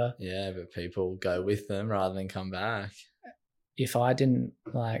crossing over. Yeah, but people go with them rather than come back. If I didn't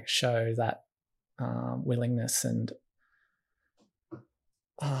like show that willingness and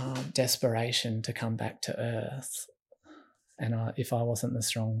desperation to come back to Earth, and if I wasn't the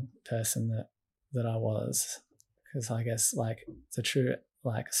strong person that I was, because I guess like the true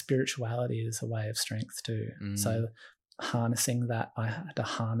like spirituality is a way of strength too. So harnessing that, I had to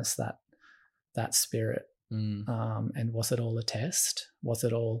harness that spirit. And was it all a test?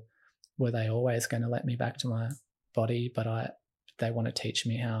 Were they always going to let me back to my body, but they want to teach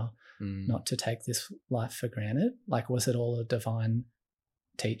me how not to take this life for granted? Like, was it all a divine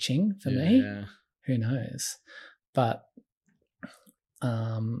teaching for me? who knows? But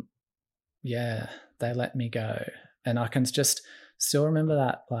yeah, they let me go. And I can just still remember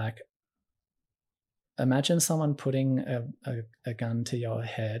that, like, imagine someone putting a gun to your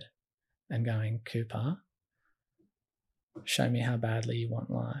head and going, Cooper, show me how badly you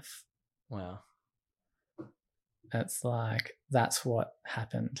want life. Wow. It's like, that's what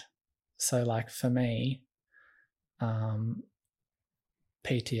happened. So, like, for me,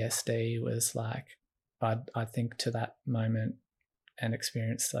 PTSD was like, I'd think to that moment and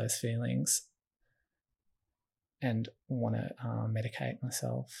experience those feelings and want to medicate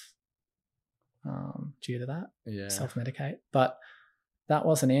myself due to that. Yeah. Self-medicate. But that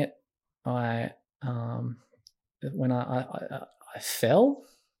wasn't it. When I fell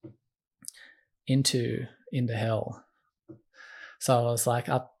into hell. So I was like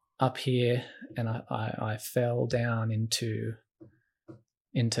up here, and I fell down into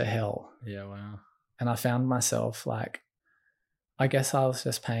hell. Yeah, wow. And I found myself, like, I guess I was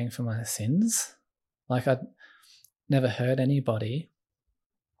just paying for my sins. Like, I'd never hurt anybody.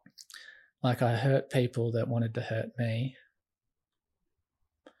 Like, I hurt people that wanted to hurt me.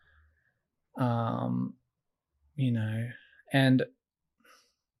 You know, and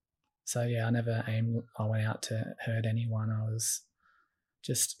so yeah, I went out to hurt anyone. I was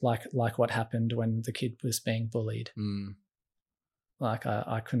just like what happened when the kid was being bullied. Like,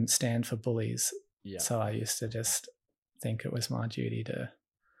 I couldn't stand for bullies. Yeah. So I used to just think it was my duty to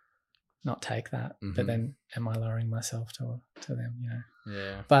not take that. But then am I lowering myself to them, you know?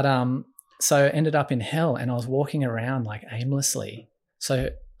 Yeah. But so I ended up in hell, and I was walking around like aimlessly.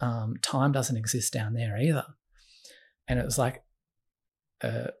 So time doesn't exist down there either. And it was like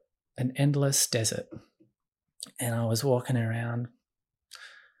an endless desert. And I was walking around,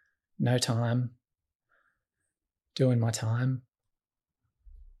 no time, doing my time.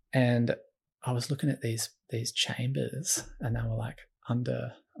 And I was looking at these chambers, and they were like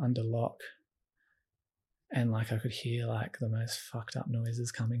under lock. And like I could hear like the most fucked up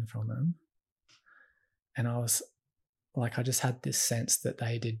noises coming from them. And I was like, I just had this sense that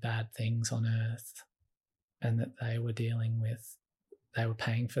they did bad things on earth, and that they were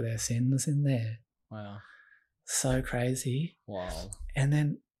paying for their sins in there. Wow. So crazy. Wow. And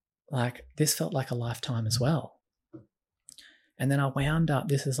then like this felt like a lifetime as well. And then I wound up,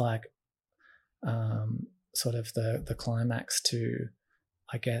 this is like sort of the climax to,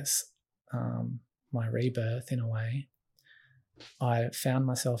 I guess, my rebirth in a way. I found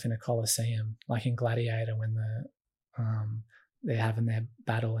myself in a coliseum, like in Gladiator, when they're having their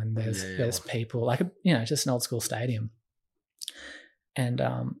battle, and there's people, like, you know, just an old school stadium. And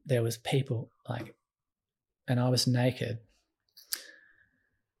there was people, like, and I was naked.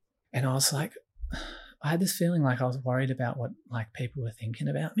 And I was like, I had this feeling like I was worried about what like people were thinking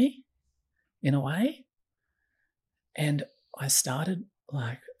about me in a way. And I started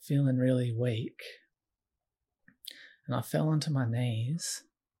like feeling really weak. And I fell onto my knees,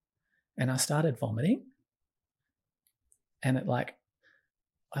 and I started vomiting. And it like,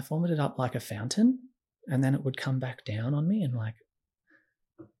 I vomited up like a fountain, and then it would come back down on me and like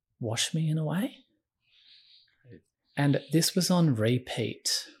wash me in a way. And this was on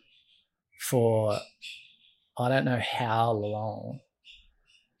repeat for I don't know how long,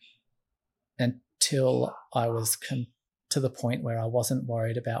 until I was to the point where I wasn't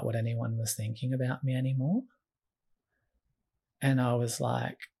worried about what anyone was thinking about me anymore. And I was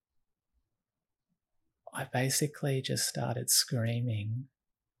like, I basically just started screaming,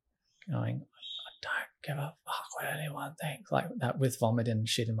 going, I don't give a fuck what anyone thinks, like that, with vomit and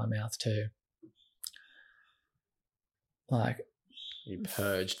shit in my mouth too. Like, you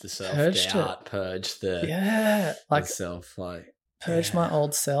purged the self doubt, purged the self, like purged my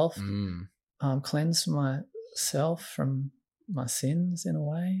old self, cleansed myself from my sins in a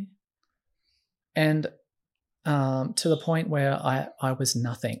way, and to the point where I was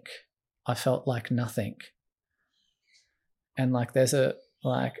nothing. I felt like nothing. And like there's a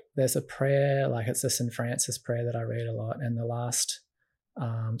prayer, like it's the St. Francis prayer that I read a lot, and the last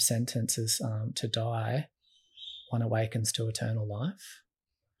sentence is to die, one awakens to eternal life.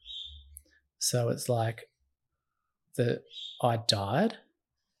 So it's like I died,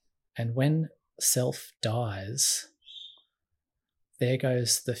 and when self dies, there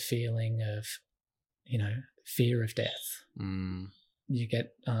goes the feeling of, you know, fear of death. You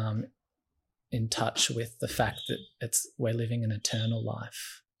get in touch with the fact that we're living an eternal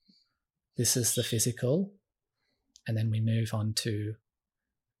life. This is the physical, and then we move on to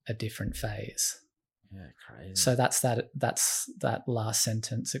a different phase. Yeah, crazy. So that's that last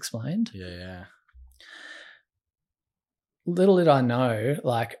sentence explained. Yeah. Little did I know,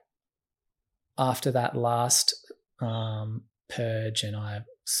 like, after that last purge, and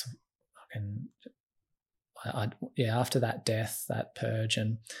after that death, that purge,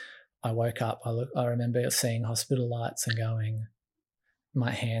 and I woke up. I remember seeing hospital lights and going.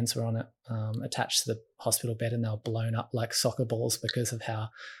 My hands were on it, attached to the hospital bed, and they were blown up like soccer balls because of how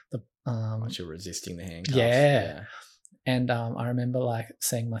the much you're resisting the handcuffs. Yeah. And I remember like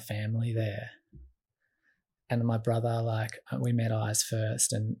seeing my family there, and my brother, like we met eyes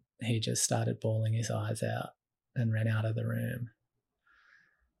first, and he just started bawling his eyes out and ran out of the room.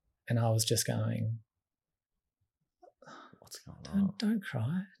 And I was just going, what's going on? Don't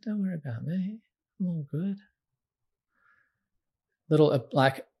cry. Don't worry about me. I'm all good. Little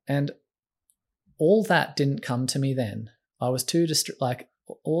and all that didn't come to me then. I was too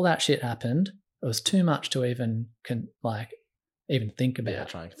all that shit happened. It was too much to even think about. Yeah,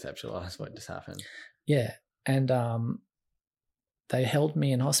 try and conceptualize what just happened. Yeah, and they held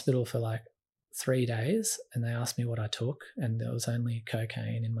me in hospital for like 3 days, and they asked me what I took, and there was only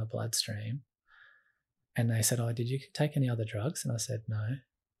cocaine in my bloodstream. And they said, "Oh, did you take any other drugs?" And I said, "No."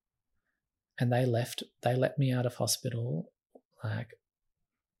 And they let me out of hospital. Like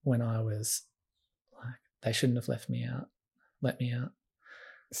when I was like, they shouldn't have let me out.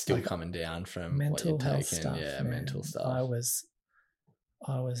 Still like, coming down from mental what you're health taking. stuff. Yeah, Man. mental stuff. I was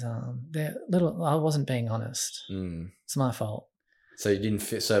there. I wasn't being honest. It's my fault. So you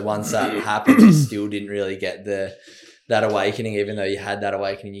didn't. So once that happened, you still didn't really get that awakening. Even though you had that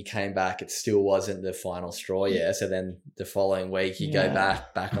awakening, you came back. It still wasn't the final straw. Yeah. So then the following week, you go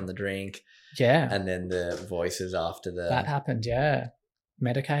back on the drink. Yeah. And then the voices after that happened. Yeah.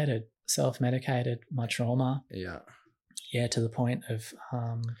 Medicated, self-medicated my trauma. Yeah. Yeah. To the point of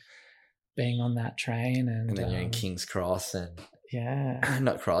being on that train. And then you're in King's Cross and. Yeah.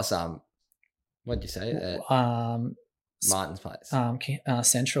 Not Cross. What'd you say? Martin's place.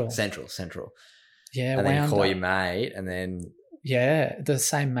 Central. Yeah. And then you call your mate and then. Yeah. The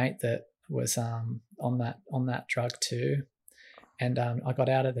same mate that was on that drug too. And I got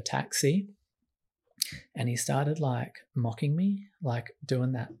out of the taxi. And he started like mocking me, like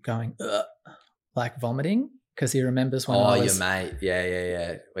doing that, going, ugh, like vomiting, because he remembers when I was... your mate.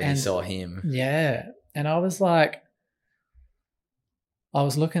 Yeah. When you saw him. Yeah. And I was like, I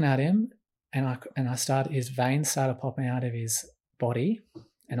was looking at him and I started, his veins started popping out of his body,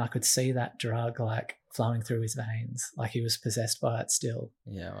 and I could see that drug like flowing through his veins, like he was possessed by it still.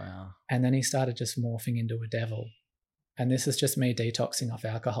 Yeah, wow. And then he started just morphing into a devil. And this is just me detoxing off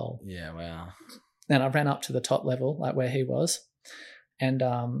alcohol. Yeah, wow. And I ran up to the top level, like where he was, and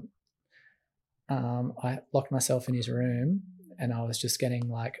I locked myself in his room, and I was just getting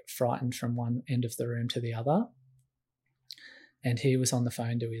like frightened from one end of the room to the other. And he was on the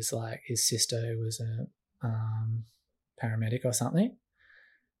phone to his sister, who was a paramedic or something.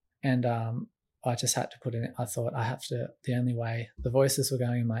 And I just had to put in. I thought the only way, the voices were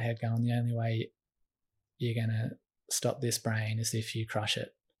going in my head, going, the only way you're gonna stop this brain is if you crush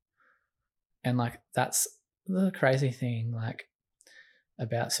it. And like that's the crazy thing, like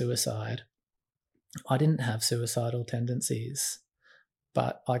about suicide. I didn't have suicidal tendencies,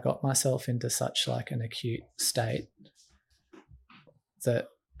 but I got myself into such like an acute state that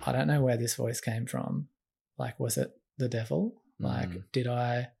I don't know where this voice came from. Like, was it the devil? Like, did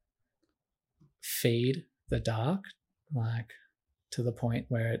I feed the dark, like to the point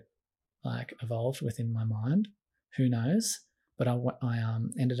where it like evolved within my mind? Who knows? But I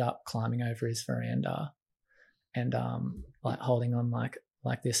ended up climbing over his veranda and like holding on like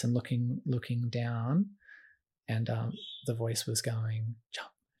this and looking down, and the voice was going, jump,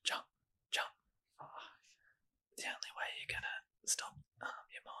 jump, jump. Oh, the only way you're gonna stop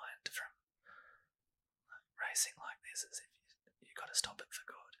your mind from racing like this is if you got to stop it for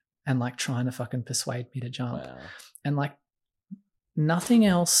good. And like trying to fucking persuade me to jump. Wow. And like nothing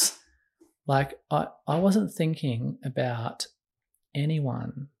else. Like I wasn't thinking about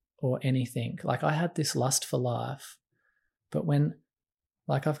anyone or anything. Like I had this lust for life, but when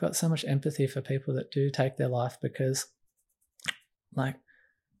like I've got so much empathy for people that do take their life, because like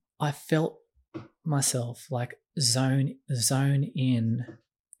I felt myself like zone in,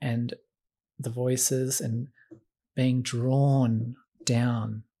 and the voices and being drawn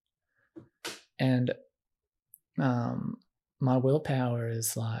down, and my willpower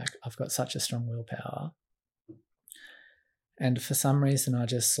is like, I've got such a strong willpower. And for some reason, I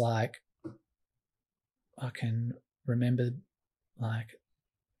just like, I can remember like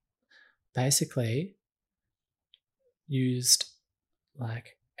basically used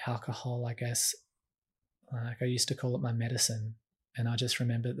like alcohol, I guess. Like I used to call it my medicine. And I just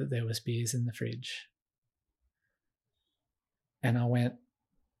remember that there was beers in the fridge. And I went,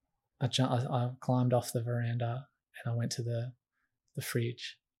 I climbed off the veranda and I went to the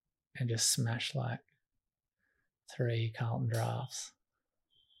fridge and just smashed like 3 Carlton drafts.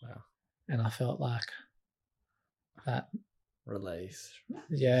 Wow. And I felt like that release.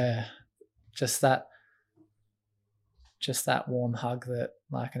 Yeah. Just that warm hug that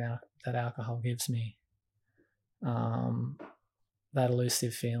like that alcohol gives me. That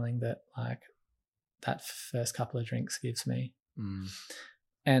elusive feeling that like that first couple of drinks gives me.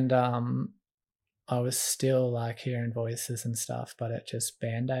 And I was still like hearing voices and stuff, but it just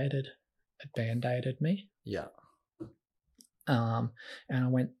band-aided me. Yeah. And I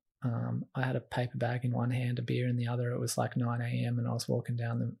went, I had a paper bag in one hand, a beer in the other. It was like 9 a.m. and I was walking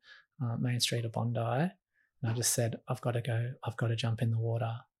down the main street of Bondi, and I just said, I've got to jump in the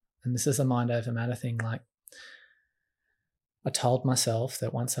water. And this is a mind over matter thing. Like, I told myself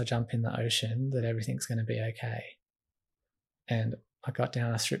that once I jump in the ocean that everything's going to be okay. And I got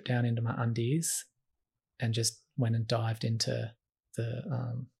down, I stripped down into my undies and just went and dived into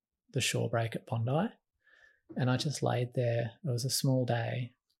the shore break at Bondi. And I just laid there. It was a small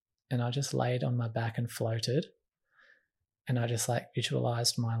day. And I just laid on my back and floated. And I just like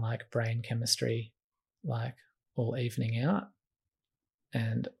visualized my like brain chemistry like all evening out.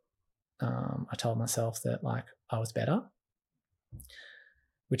 And I told myself that like I was better,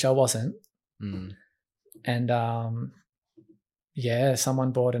 which I wasn't. And yeah,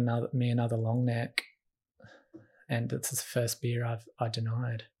 someone bought me another long neck, and it's the first beer I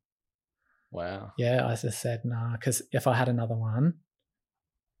denied. Wow. Yeah, I just said nah, because if I had another one,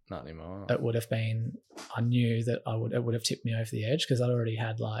 not anymore. It would have been. I knew that it would have tipped me over the edge because I'd already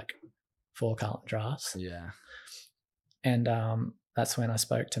had like 4 Carlton drafts. Yeah. And that's when I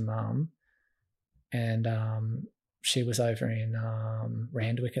spoke to Mum, and she was over in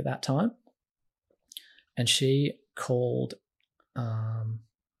Randwick at that time, and she called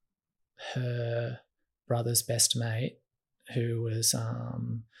her brother's best mate, who was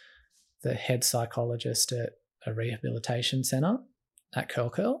the head psychologist at a rehabilitation centre at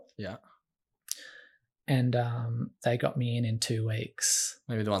Curl. Yeah. And they got me in 2 weeks.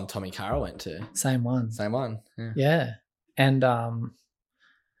 Maybe the one Tommy Carroll went to. Same one. Yeah. And I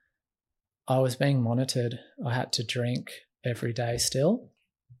was being monitored. I had to drink every day still,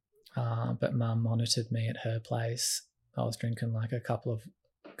 but Mum monitored me at her place. I was drinking like a couple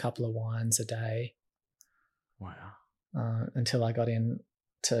of wines a day. Wow. Until I got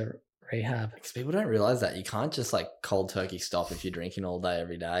into rehab. Because people don't realise that you can't just like cold turkey stop if you're drinking all day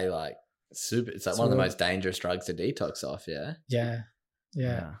every day. Like it's like one of the most dangerous drugs to detox off. Yeah. Yeah.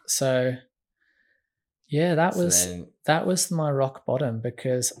 Wow. So yeah, that was my rock bottom,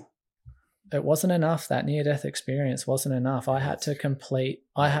 because it wasn't enough. That near-death experience wasn't enough. I had to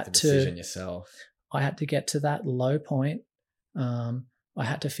decision yourself. I had to get to that low point. I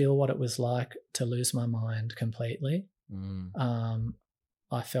had to feel what it was like to lose my mind completely.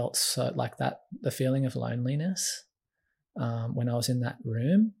 I felt so like that, the feeling of loneliness when I was in that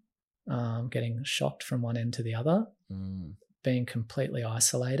room, getting shocked from one end to the other, being completely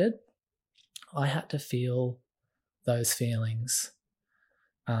isolated. I had to feel those feelings.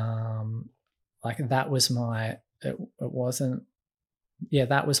 Like that was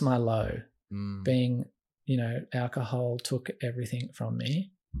that was my low. Being, alcohol took everything from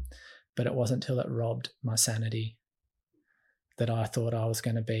me, but it wasn't till it robbed my sanity that I thought I was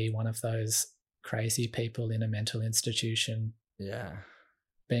going to be one of those crazy people in a mental institution. Yeah.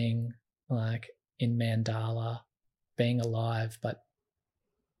 Being like in Mandala, being alive, but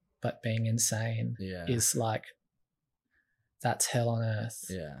being insane is like, that's hell on earth.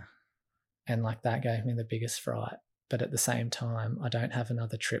 Yeah. And like that gave me the biggest fright. But at the same time, I don't have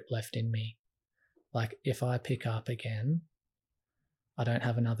another trip left in me. Like if I pick up again, I don't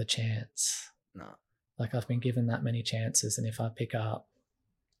have another chance. No. Like I've been given that many chances, and if I pick up,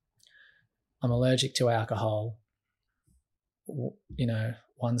 I'm allergic to alcohol.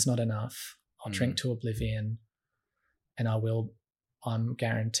 One's not enough. I'll drink to oblivion, and I'm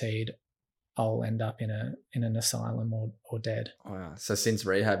guaranteed I'll end up in an asylum or dead. Wow. So since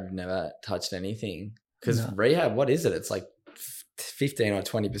rehab, you've never touched anything? Because rehab, what is it? It's like 15 or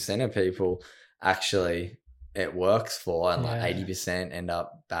 20% of people actually it works for, and like 80% end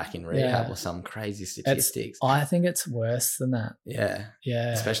up back in rehab or some crazy statistics. I think it's worse than that. Yeah.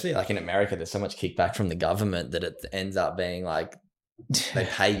 Yeah. Especially like in America, there's so much kickback from the government that it ends up being like they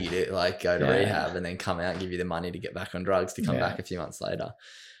pay you to like go to rehab and then come out and give you the money to get back on drugs to come back a few months later.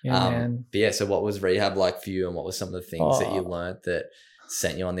 Man. But yeah, so what was rehab like for you, and what were some of the things that you learned that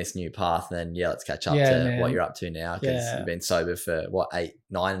sent you on this new path? And then let's catch up to what you're up to now, because you've been sober for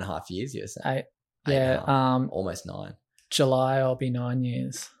 9.5 years, you were saying? 8. Almost 9. July I'll be 9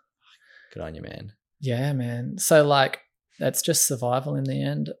 years. Good on you, man. Yeah, man. So like that's just survival in the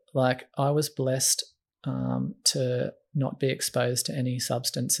end. Like I was blessed to not be exposed to any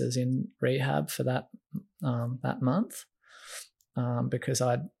substances in rehab for that month, because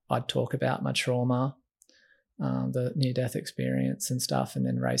I'd talk about my trauma, the near-death experience and stuff, and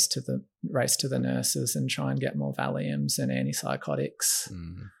then race to the nurses and try and get more Valiums and antipsychotics,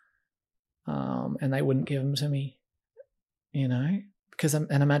 and they wouldn't give them to me, because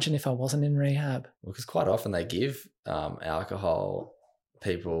and imagine if I wasn't in rehab. Well, because quite often they give alcohol.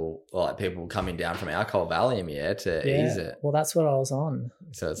 People coming down from alcohol Valium, to ease it. Well, that's what I was on.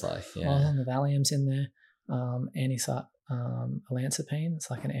 So it's like, I was on the Valiums in there, olanzapine. It's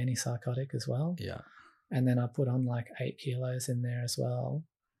like an antipsychotic as well. Yeah. And then I put on like 8 kilos in there as well.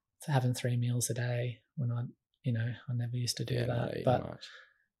 So having 3 meals a day when I never used to do that. But much.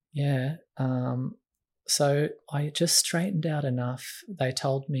 Yeah. So I just straightened out enough. They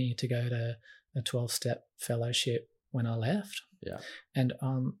told me to go to a 12-step fellowship when I left. Yeah. And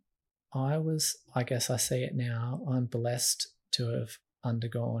I guess I see it now, I'm blessed to have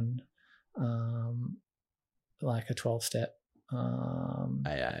undergone like a 12-step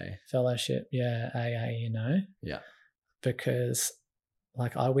AA fellowship. Yeah, AA, Yeah. Because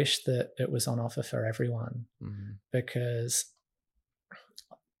like I wish that it was on offer for everyone, because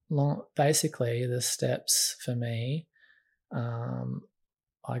basically the steps for me,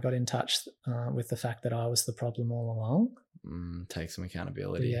 I got in touch with the fact that I was the problem all along. Take some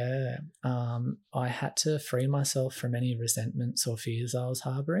accountability. Yeah. I had to free myself from any resentments or fears I was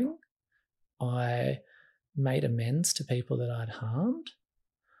harboring. I made amends to people that I'd harmed.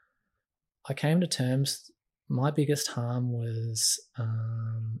 I came to terms, my biggest harm was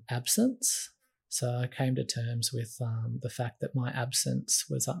absence. So I came to terms with the fact that my absence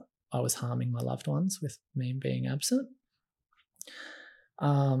was, I was harming my loved ones with me being absent.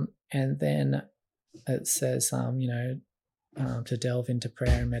 And then it says, to delve into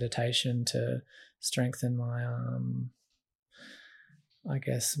prayer and meditation to strengthen my, I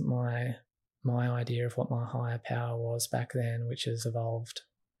guess my idea of what my higher power was back then, which has evolved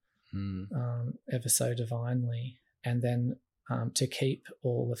ever so divinely. And then to keep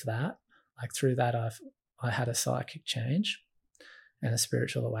all of that, like through that, I had a psychic change and a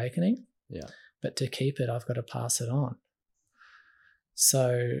spiritual awakening. Yeah. But to keep it, I've got to pass it on.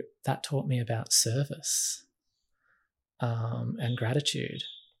 So that taught me about service and gratitude.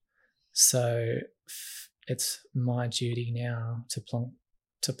 So it's my duty now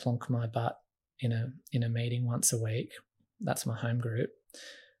to plonk my butt in a meeting once a week. That's my home group,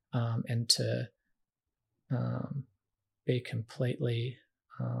 and to be completely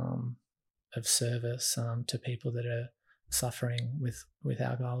of service to people that are suffering with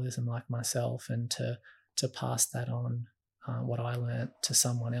alcoholism like myself, and to pass that on, what I learnt, to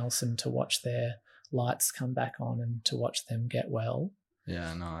someone else, and to watch their lights come back on and to watch them get well.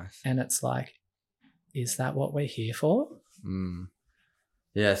 Yeah, nice. And it's like, is that what we're here for?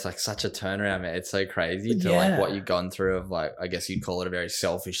 Yeah, it's like such a turnaround, man. It's so crazy to like what you've gone through of like, I guess you'd call it a very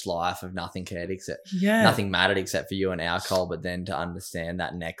selfish life of nothing mattered except for you and alcohol. But then to understand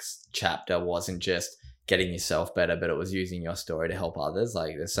that next chapter wasn't just getting yourself better, but it was using your story to help others.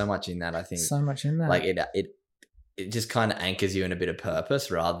 Like there's so much in that, I think. So much in that. Like it just kind of anchors you in a bit of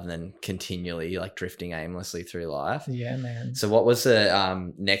purpose rather than continually like drifting aimlessly through life. Yeah, man. So what was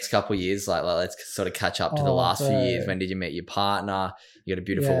the next couple of years like? Let's sort of catch up to the last few years. When did you meet your partner? You got a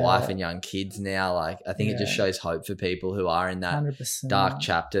beautiful wife and young kids now. Like I think it just shows hope for people who are in that 100%. dark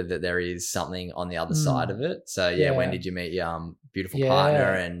chapter that there is something on the other side of it. So when did you meet your beautiful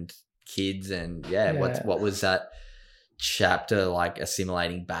partner and kids? And what was that chapter like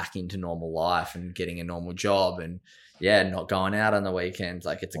assimilating back into normal life and getting a normal job and not going out on the weekends?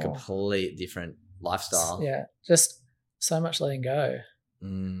 Like it's a complete different lifestyle. Yeah, just so much letting go.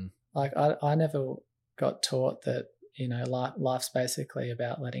 Like I never got taught that, life's basically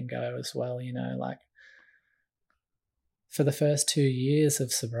about letting go as well. Like for the first 2 years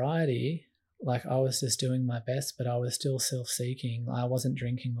of sobriety, like I was just doing my best, but I was still self-seeking. I wasn't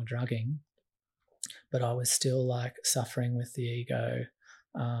drinking or drugging, but I was still like suffering with the ego,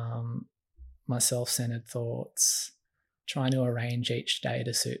 my self-centered thoughts, trying to arrange each day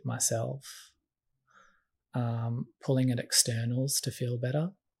to suit myself, pulling at externals to feel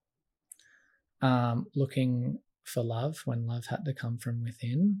better, looking for love when love had to come from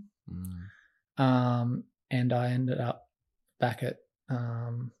within. And I ended up back at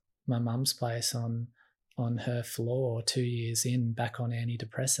my mum's place on her floor 2 years in, back on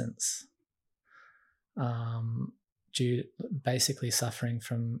antidepressants, basically suffering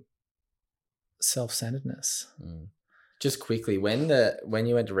from self-centeredness. Just quickly, when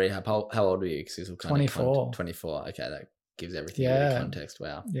you went to rehab, how old were you? Because this will kind 24. of 24. Okay, that gives everything a bit of context.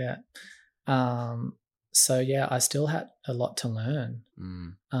 Wow. Yeah. So yeah, I still had a lot to learn.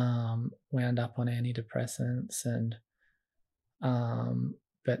 Wound up on antidepressants and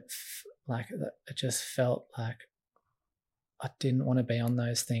but like it just felt like I didn't want to be on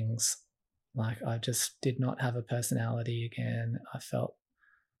those things. Like I just did not have a personality again. I felt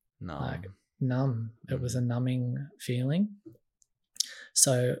like numb. It was a numbing feeling.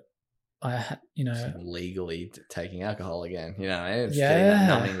 So I had, legally taking alcohol again, it's yeah, getting that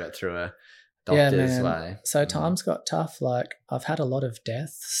numbing but through a doctor's way. So times got tough. Like I've had a lot of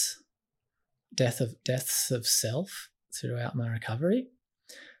deaths of self throughout my recovery.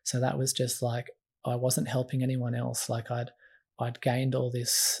 So that was just like I wasn't helping anyone else. Like I'd gained all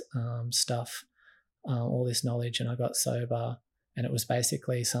this stuff, all this knowledge, and I got sober, and it was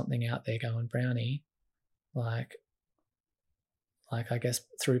basically something out there going, Brownie, like I guess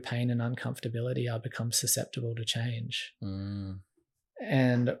through pain and uncomfortability, I become susceptible to change.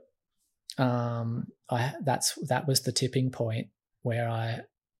 And that was the tipping point where I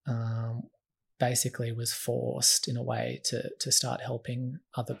basically was forced in a way to start helping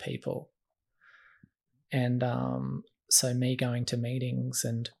other people. And so me going to meetings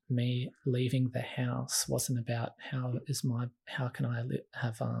and me leaving the house wasn't about how can I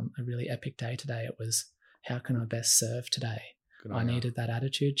have a really epic day today. It was how can I best serve today. I needed that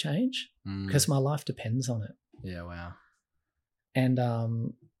attitude change because my life depends on it. Yeah, wow. And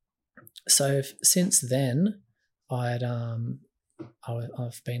so since then, I've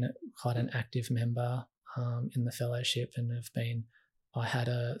been quite an active member in the fellowship, and I had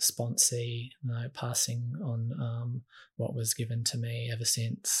a sponsee, passing on what was given to me ever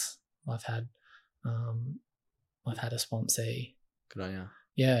since. I've had a sponsee. Good on you.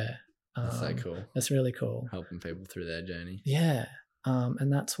 Yeah. That's so cool. That's really cool. Helping people through their journey. Yeah. And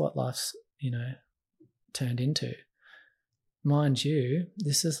that's what life's, turned into. Mind you,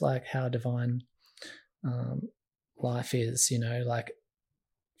 this is like how divine life is, like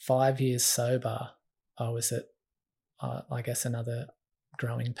 5 years sober, I was at, I guess, another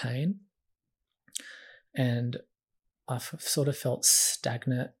growing pain. And I've sort of felt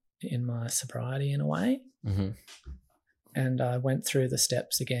stagnant in my sobriety in a way. Mm-hmm. And I went through the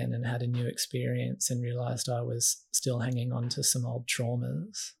steps again and had a new experience and realised I was still hanging on to some old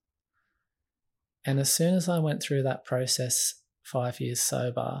traumas. And as soon as I went through that process, 5 years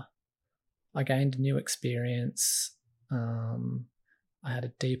sober, I gained a new experience. I had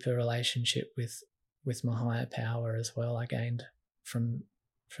a deeper relationship with my higher power as well. I gained from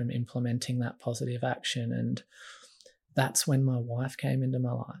implementing that positive action. And that's when my wife came into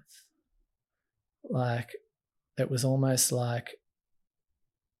my life. Like, it was almost like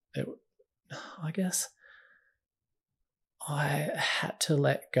I guess I had to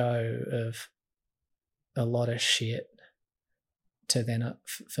let go of a lot of shit to then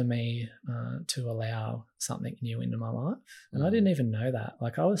for me to allow something new into my life. And I didn't even know that.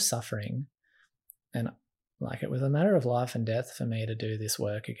 Like, I was suffering, and like it was a matter of life and death for me to do this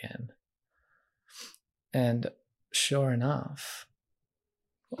work again. And sure enough,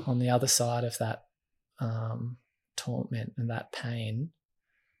 on the other side of that torment and that pain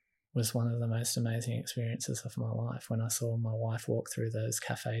was one of the most amazing experiences of my life when I saw my wife walk through those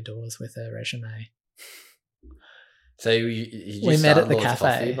cafe doors with her resume. So you we met at the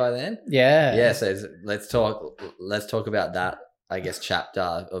cafe by then? Yeah. So let's talk about that, I guess, chapter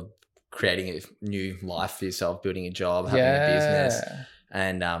of creating a new life for yourself, building a job, having a business,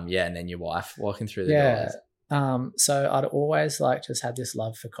 and and then your wife walking through the doors. So I'd always just had this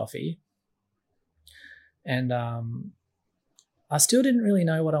love for coffee, and I still didn't really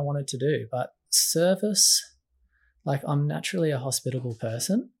know what I wanted to do, but service, like, I'm naturally a hospitable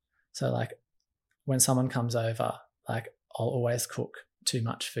person, so like when someone comes over, like, I'll always cook too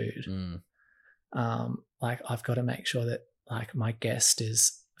much food. Like, I've got to make sure that like my guest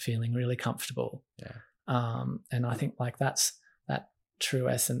is feeling really comfortable. And I think like that's that true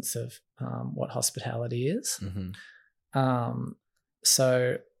essence of what hospitality is.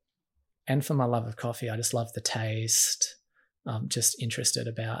 So, and for my love of coffee, I just love the taste. I'm just interested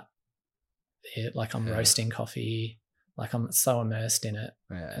about it. Like, I'm roasting coffee, like I'm so immersed in it.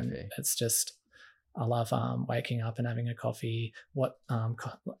 And it's just, I love waking up and having a coffee, what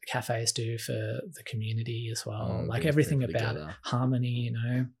cafes do for the community as well. Like, everything about harmony,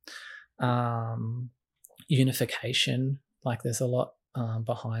 unification. Like, there's a lot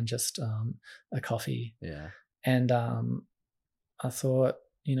behind just a coffee. And I thought,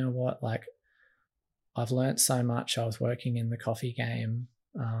 you know what, like, I've learnt so much. I was working in the coffee game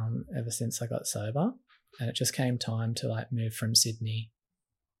ever since I got sober. and it just came time to like move from Sydney.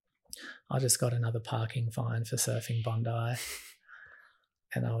 I just got another parking fine for surfing Bondi.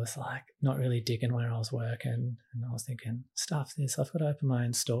 And I was like not really digging where I was working. And I was thinking, stuff this, I've got to open my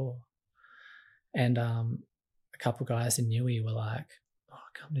own store. And a couple guys in Newey were like, oh,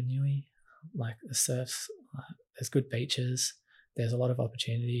 come to Newey. Like the surf's, there's good beaches. There's a lot of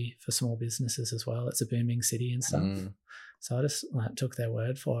opportunity for small businesses as well. It's a booming city and stuff. So I just like took their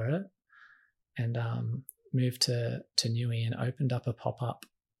word for it and moved to Newey and opened up a pop-up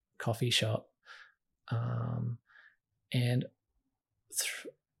coffee shop. And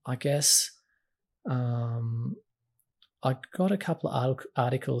I guess I got a couple of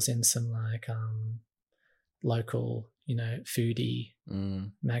articles in some like local, foodie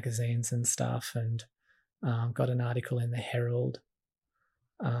magazines and stuff, and got an article in the Herald.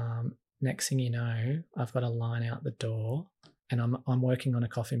 Next thing you know, I've got a line out the door, and I'm working on a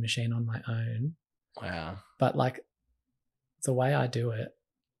coffee machine on my own. Wow! But like the way I do it,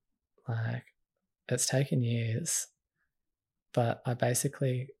 like it's taken years. But I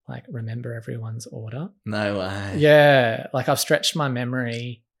basically like remember everyone's order. No way. Yeah. Like I've stretched my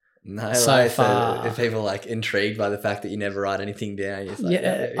memory so far. So if people are like intrigued by the fact that you never write anything down, you're like,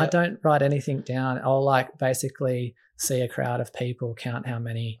 yeah, I don't write anything down. I'll like basically see a crowd of people, count how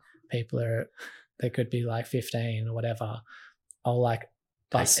many people are, there could be like 15 or whatever. I'll like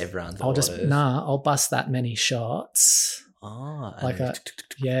bust everyone's I'll bust that many shots. Oh. Like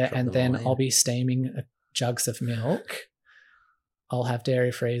and then I'll be steaming jugs of milk. I'll have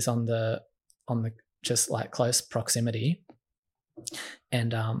dairy freeze on the just like close proximity,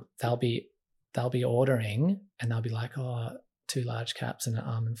 and they'll be ordering, and they'll be like, oh, 2 large caps and an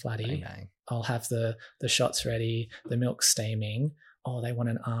almond flatty. Bang. I'll have the shots ready, the milk steaming. Oh, they want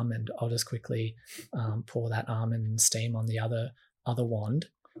an almond. I'll just quickly pour that almond and steam on the other wand,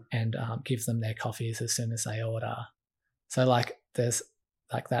 and give them their coffees as soon as they order. So like there's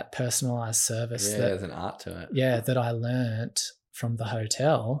like that personalized service. Yeah, there's an art to it. Yeah, that I learnt from the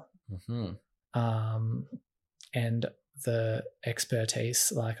hotel, and the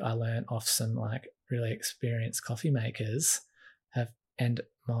expertise like I learned off some like really experienced coffee makers and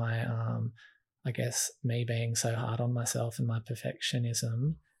my I guess me being so hard on myself and my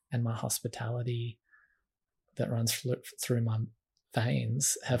perfectionism and my hospitality that runs through my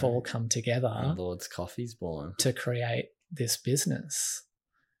veins have all come together. And Lord's Coffee's born to create this business.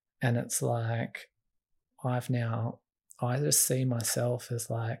 And it's like I just see myself as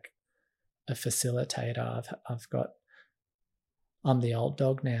like a facilitator. I'm the old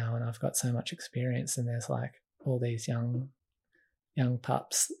dog now, and I've got so much experience, and there's like all these young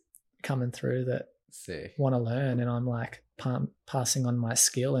pups coming through that want to learn, and I'm like passing on my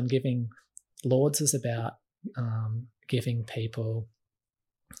skill and giving. Lords is about giving people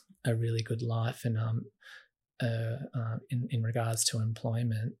a really good life, and in regards to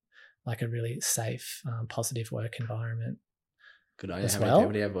employment, like a really safe, positive work environment. Good on you. How many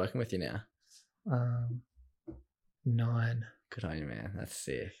people do you have working with you now? 9. Good on you, man. That's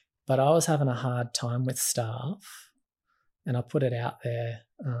sick. But I was having a hard time with staff, and I put it out there,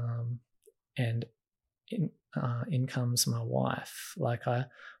 and in comes my wife. Like I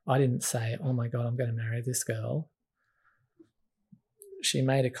didn't say, oh my God, I'm going to marry this girl. She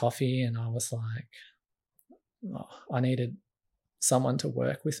made a coffee, and I was like, oh, I needed someone to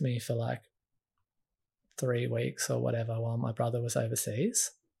work with me for like 3 weeks or whatever while my brother was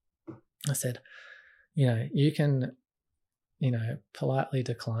overseas. I said, you can, politely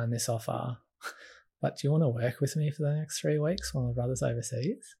decline this offer, but do you want to work with me for the next 3 weeks while my brother's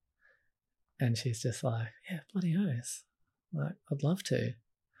overseas? And she's just like, yeah, bloody oath. Like, I'd love to.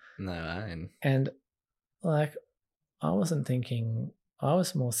 No way. And like, I wasn't thinking, I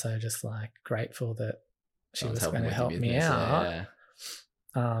was more so just like grateful that she was going to help me out. Yeah.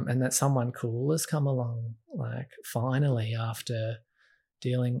 And that someone cool has come along, like finally after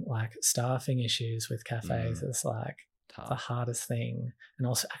dealing like staffing issues with cafes. It's like tough. The hardest thing. And I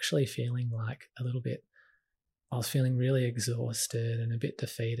was actually feeling like I was feeling really exhausted and a bit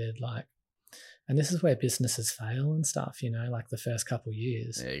defeated. Like, and this is where businesses fail and stuff, like the first couple of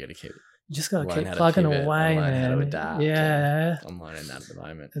years. Yeah, you got to keep. You just got to keep plugging away, man. Yeah. I'm learning that at the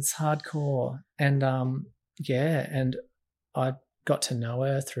moment. It's hardcore. And and I got to know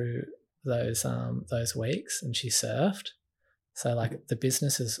her through those weeks, and she surfed. So like the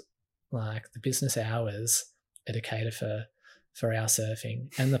business hours are to cater for our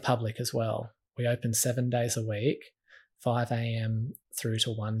surfing and the public as well. We open 7 days a week, 5 a.m. through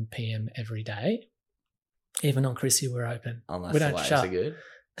to 1 p.m. every day. Even on Chrissy, we're open. Unless we don't the waves shut. are good.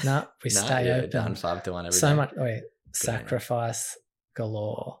 No, we stay open. Done 5 to 1 every day. So much sacrifice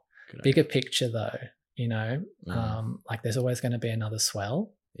galore. Bigger picture though, you know, like there's always going to be another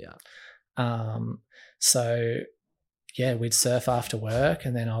swell. Yeah. So yeah, we'd surf after work,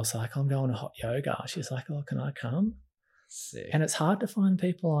 and then I was like, I'm going to hot yoga. She's like, oh, can I come? Sick. And it's hard to find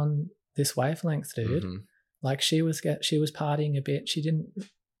people on this wavelength, dude. Mm-hmm. Like she was partying a bit. She didn't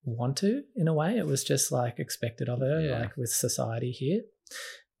want to, in a way. It was just like expected of her, like with society here.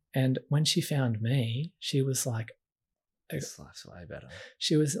 And when she found me, she was like, this life's way better.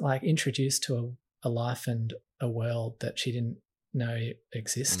 She was like introduced to a life and a world that she didn't know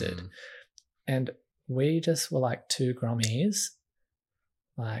existed. And we just were like two grommies,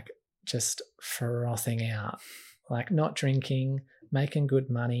 like just frothing out, like not drinking, making good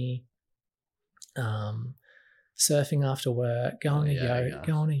money, surfing after work, going to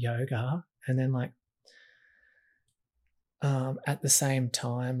yoga. And then like at the same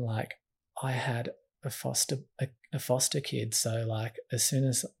time, like I had a foster kid. So like as soon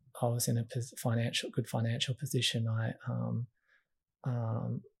as I was in a good financial position, I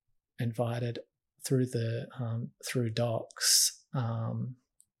invited through docs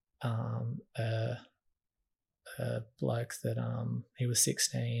a bloke that he was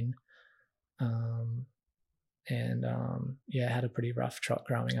 16 and had a pretty rough trot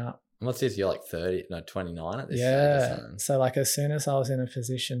growing up. What's this? You're like 29 at this stage. Yeah. So like as soon as I was in a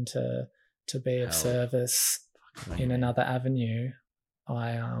position to be of service in another avenue,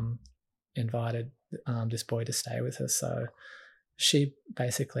 I invited this boy to stay with us. So she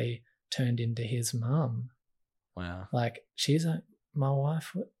basically turned into his mum. Wow. Like my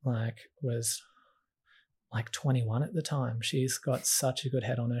wife like was like 21 at the time. She's got such a good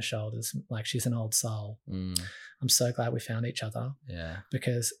head on her shoulders. Like she's an old soul. I'm so glad we found each other. Yeah.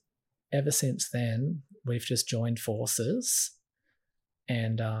 Because ever since then, we've just joined forces,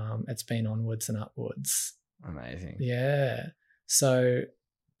 and it's been onwards and upwards. Amazing. Yeah. So,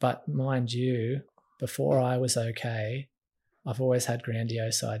 but mind you, before I was okay, I've always had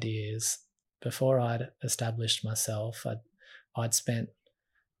grandiose ideas. Before I'd established myself, I'd spent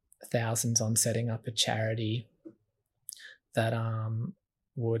thousands on setting up a charity that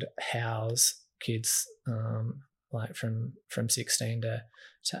would house kids like from 16 to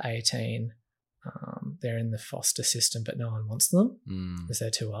 18. They're in the foster system, but no one wants them because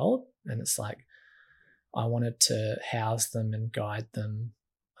they're too old. And it's like I wanted to house them and guide them,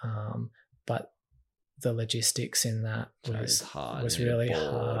 but the logistics in that was really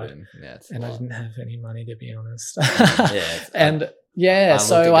hard. And I didn't have any money, to be honest. So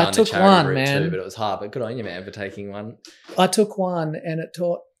I took one, man. Too, but it was hard. But good on you, man, for taking one. I took one, and it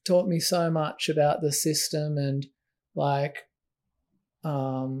taught me so much about the system, and like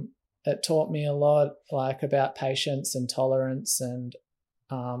it taught me a lot like about patience and tolerance, and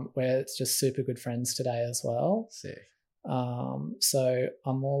we're just super good friends today as well. Sick. So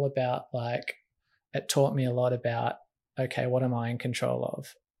I'm all about like, it taught me a lot about, okay, what am I in control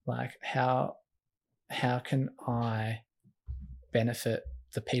of? Like how can I benefit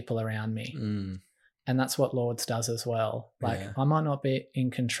the people around me? And that's what Lords does as well. Like I might not be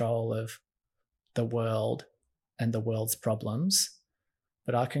in control of the world and the world's problems,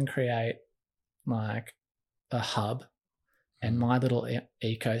 but I can create like a hub and my little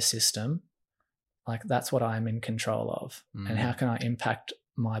ecosystem. Like that's what I'm in control of. And how can I impact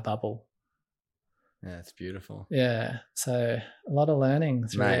my bubble? Yeah, it's beautiful. Yeah, so a lot of learning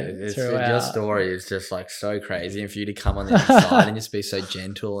throughout. Your story is just like so crazy, and for you to come on the other side and just be so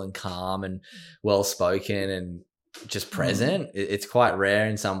gentle and calm and well-spoken and just present, it's quite rare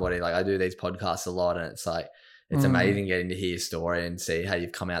in somebody. Like I do these podcasts a lot, and it's like it's amazing getting to hear your story and see how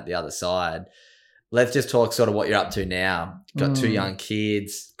you've come out the other side. Let's just talk sort of what you're up to now. Got 2 young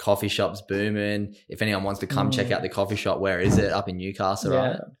kids, coffee shop's booming. If anyone wants to come check out the coffee shop, where is it? Up in Newcastle,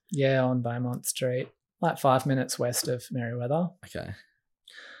 right? Yeah, on Beaumont Street, like 5 minutes west of Merewether. Okay.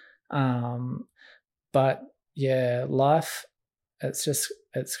 But yeah, life,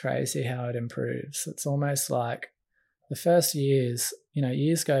 it's crazy how it improves. It's almost like the first years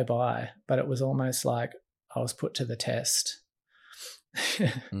go by, but it was almost like I was put to the test.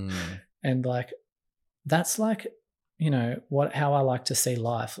 And like, that's like, how I like to see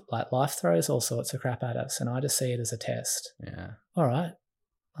life. Like life throws all sorts of crap at us, and I just see it as a test. Yeah. All right.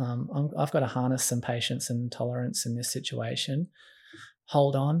 I've got to harness some patience and tolerance in this situation.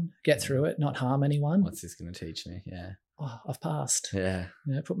 Hold on, get through it, not harm anyone. What's this going to teach me? Yeah. Oh, I've passed. Yeah.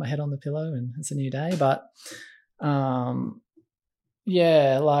 Put my head on the pillow and it's a new day. But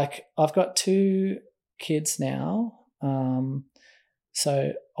like I've got 2 kids now.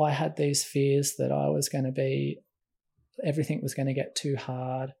 So I had these fears that everything was going to get too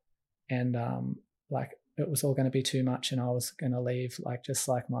hard, and like it was all going to be too much, and I was going to leave just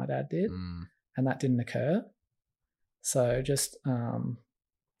like my dad did. and that didn't occur. So just I'm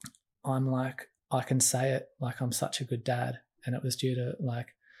like, I can say it like I'm such a good dad, and it was due to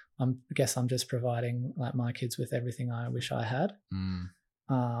like I guess I'm just providing like my kids with everything I wish I had.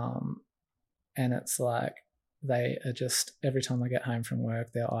 And it's like they are just, every time I get home from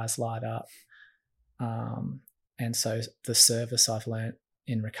work, their eyes light up. And so the service I've learnt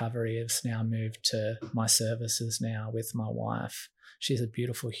in recovery has now moved to my services now with my wife. She's a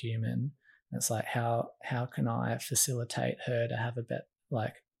beautiful human. It's like, how can I facilitate her to have a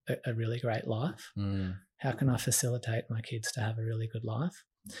really great life? How can I facilitate my kids to have a really good life?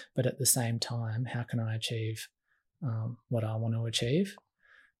 But at the same time, how can I achieve what I want to achieve?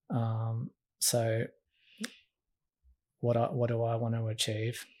 So what do I want to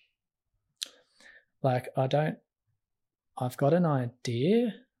achieve? Like, I've got an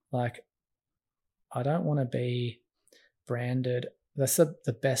idea. Like, I don't want to be branded. That's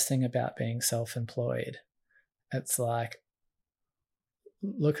the best thing about being self-employed. It's like,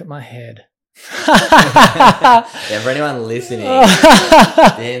 look at my head. Yeah, for anyone listening,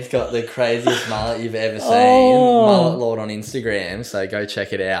 Dan's got the craziest mullet you've ever seen. Mullet Lord on Instagram, so go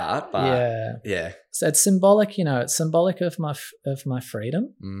check it out. But yeah. So it's symbolic, it's symbolic of my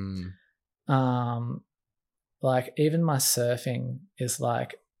freedom. Like even my surfing is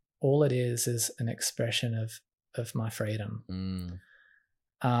like, all it is an expression of my freedom.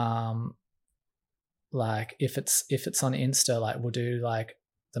 Like if it's on Insta, like we'll do like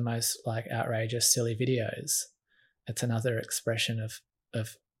the most like outrageous silly videos. It's another expression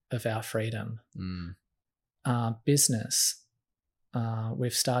of our freedom. Business,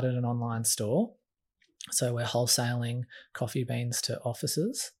 we've started an online store, so we're wholesaling coffee beans to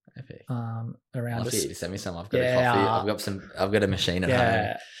offices around us. Send me some. I've got a coffee. I've got a machine at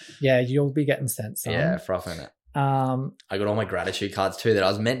home. Yeah, you'll be getting sent some. Yeah, frothing it. I got all my gratitude cards too that I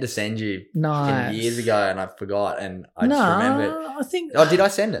was meant to send you years ago, and I forgot, and I just remembered. I think. Oh, did I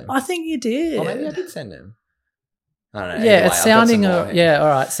send them? I think you did. Oh, maybe I did send them. I don't know. Yeah, anyway, it's sounding. Yeah, all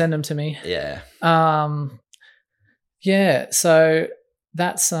right. Send them to me. Yeah. Yeah. So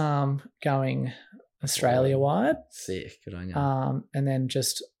that's going Australia wide. Sick. Good on you. And then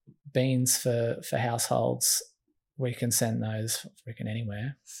just beans for households. We can send those freaking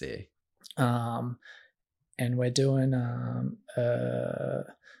anywhere. Sick. And we're doing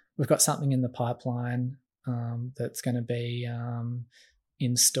we've got something in the pipeline that's going to be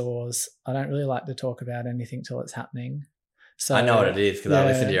in stores. I don't really like to talk about anything till it's happening. So I know what it is because I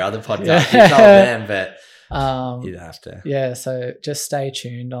listened to your other podcast. You told them, but you'd have to. Yeah, so just stay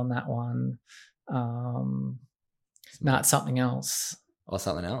tuned on that one. No, it's something else. Or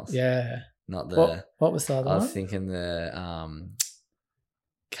something else? Yeah. Not the... What was the other one? I was thinking the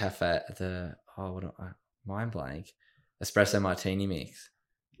cafe, mind blank, espresso martini mix.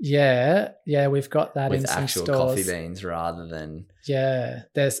 Yeah, we've got that with in some actual stores. coffee beans rather than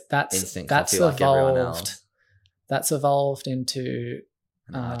that's instant that's coffee like everyone evolved. else. That's evolved into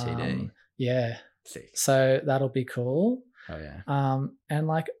an RTD. Yeah, sick. So that'll be cool. Oh yeah. And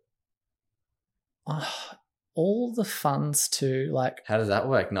like, all the funds too. Like, how does that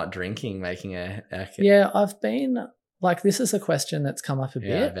work? Not drinking, making a yeah. I've been like, this is a question that's come up a bit.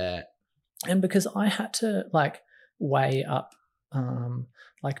 Yeah, I bet. And because I had to like weigh up,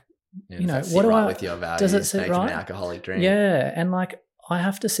 like, what do I with your values? Does it sit making right? An alcoholic drink? Yeah, and like I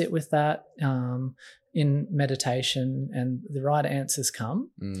have to sit with that in meditation, and the right answers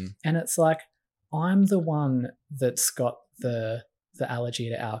come. And it's like, I'm the one that's got the allergy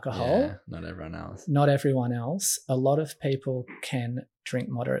to alcohol. Yeah, not everyone else. Not everyone else. A lot of people can drink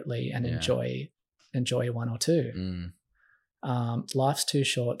moderately and enjoy one or two. Life's too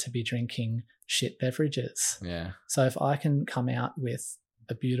short to be drinking shit beverages. Yeah. So if I can come out with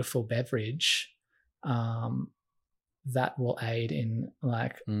a beautiful beverage, that will aid in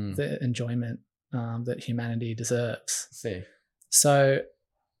like the enjoyment that humanity deserves. See. So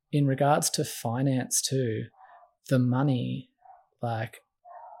in regards to finance too, the money, like,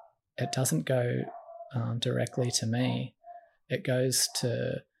 it doesn't go directly to me. It goes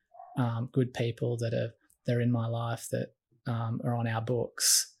to good people they're in my life that are on our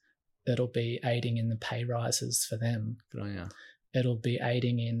books. It'll be aiding in the pay rises for them. Good on you. It'll be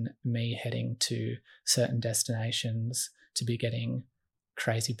aiding in me heading to certain destinations to be getting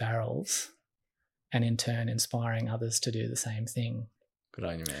crazy barrels, and in turn inspiring others to do the same thing. Good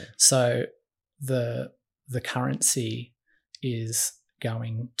on you, man. So the currency is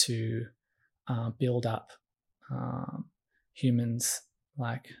going to build up humans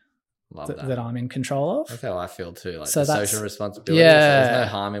like that I'm in control of. That's how I feel too. Like, so the social responsibility. Yeah. So there's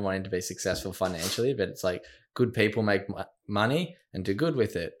no harm in wanting to be successful financially, but it's like good people make money and do good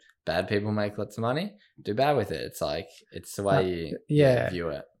with it. bad people make lots of money, do bad with it. It's like, it's the way you view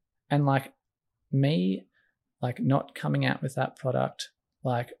it. And like me, like not coming out with that product,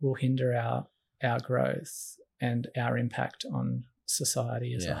 like will hinder our growth and our impact on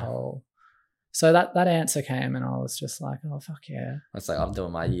society as a whole. So that answer came and I was just like, oh, fuck yeah. It's like, I'm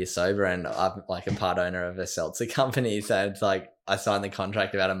doing my year sober and I'm like a part owner of a seltzer company. So it's like, I signed the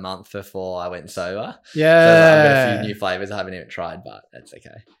contract about a month before I went sober. Yeah. So I've got a few new flavors I haven't even tried, but that's okay.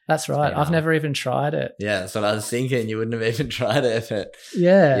 That's right. I've never even tried it. Yeah, that's what I was thinking. You wouldn't have even tried it if it.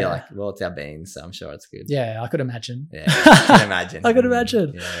 Yeah. You're like, well, it's our beans, so I'm sure it's good. Yeah, I could imagine. Yeah, I can imagine. I could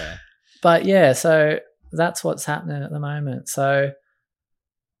imagine. Yeah. But yeah, so that's what's happening at the moment. So,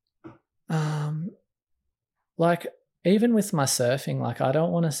 like even with my surfing, like I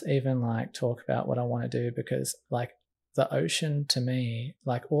don't want to even like talk about what I want to do because like the ocean to me,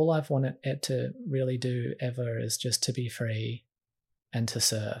 like all I've wanted it to really do ever is just to be free and to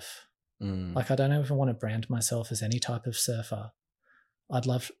surf. Like I don't even want to brand myself as any type of surfer. I'd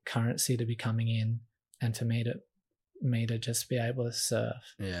love currency to be coming in and for me to just be able to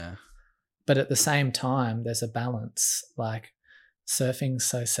surf. Yeah. But at the same time, there's a balance. Like surfing's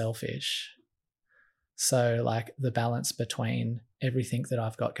so selfish. So like the balance between everything that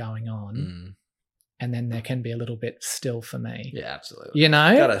I've got going on and then there can be a little bit still for me. Yeah, absolutely. You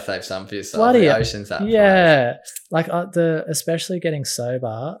know? Got to save some for yourself. Bloody the ocean's that yeah. Like especially getting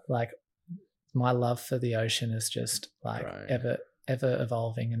sober, like my love for the ocean is just like ever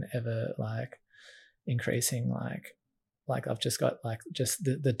evolving and ever like increasing. Like I've just got like just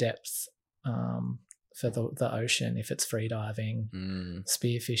the depth for the ocean. If it's free diving,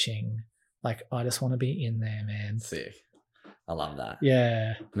 spearfishing, like I just want to be in there, man. Sick. I love that.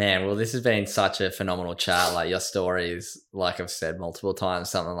 Yeah. Man, well, this has been such a phenomenal chat. Like your story is, like I've said multiple times,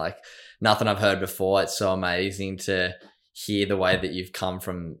 something like nothing I've heard before. It's so amazing to hear the way that you've come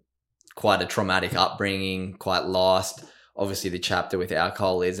from quite a traumatic upbringing, quite lost. Obviously, the chapter with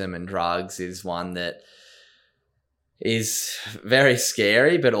alcoholism and drugs is one that is very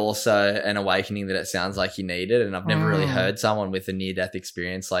scary, but also an awakening that it sounds like you needed. And I've never really heard someone with a near-death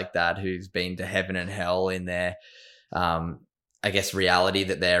experience like that who's been to heaven and hell in their, I guess, reality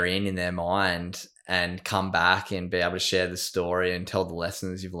that they're in their mind and come back and be able to share the story and tell the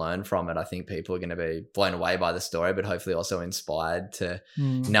lessons you've learned from it. I think people are going to be blown away by the story, but hopefully also inspired to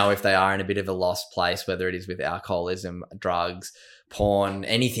know if they are in a bit of a lost place, whether it is with alcoholism, drugs, porn,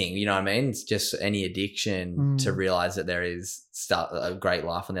 anything, you know what I mean? It's just any addiction to realize that there is a great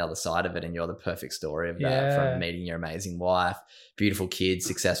life on the other side of it. And you're the perfect story of that, from meeting your amazing wife, beautiful kids,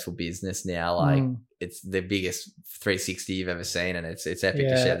 successful business now. Like it's the biggest 360 you've ever seen. And it's epic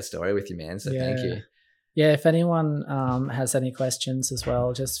to share the story with you, man. So thank you. Yeah. If anyone has any questions as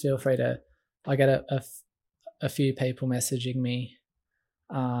well, just feel free to, I get a few people messaging me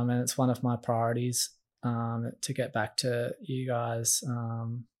and it's one of my priorities to get back to you guys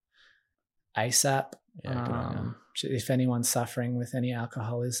ASAP. If anyone's suffering with any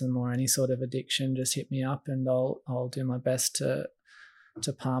alcoholism or any sort of addiction, just hit me up and I'll do my best to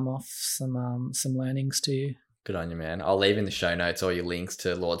palm off some learnings to you. Good on you, man. I'll leave in the show notes all your links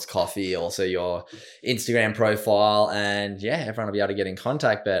to Lord's Coffee, also your Instagram profile, and everyone will be able to get in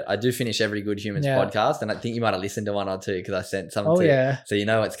contact. But I do finish every Good Humans podcast, and I think you might have listened to one or two because I sent some so you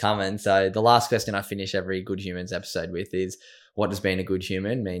know what's coming. So the last question I finish every Good Humans episode with is, what does being a good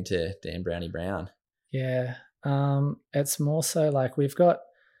human mean to Dan Brownie Brown? Yeah. It's more so like we've got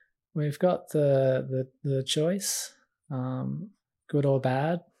the choice, good or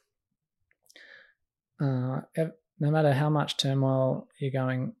bad. No matter how much turmoil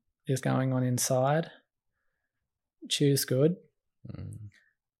is going on inside, choose good.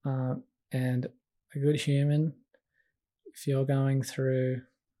 And a good human, if you're going through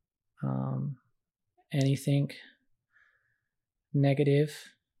anything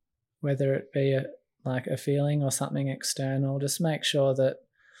negative, whether it be a feeling or something external, just make sure that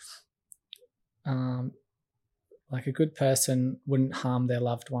like a good person wouldn't harm their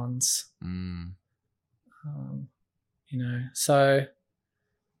loved ones. So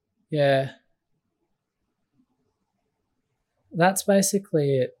that's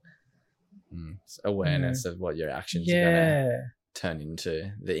basically it. It's awareness of what your actions are going to turn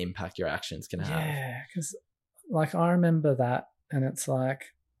into, the impact your actions can have. Yeah, because like I remember that, and it's like,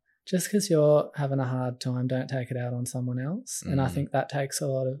 just because you're having a hard time, don't take it out on someone else. And I think that takes a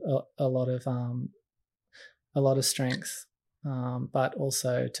lot of strength, but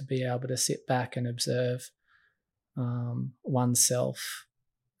also to be able to sit back and observe oneself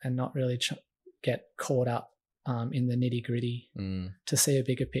and not really get caught up in the nitty gritty to see a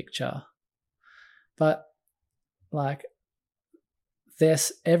bigger picture. But like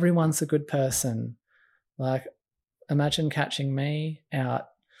everyone's a good person. Like, imagine catching me out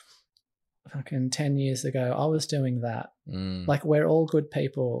fucking 10 years ago. I was doing that. Like, we're all good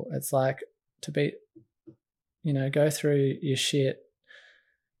people. It's like to be, go through your shit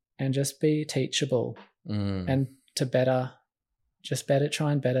and just be teachable and to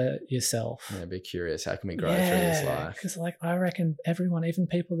try and better yourself. Yeah, be curious. How can we grow through this life? Because like, I reckon everyone, even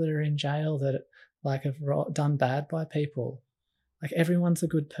people that are in jail that like have done bad by people, like everyone's a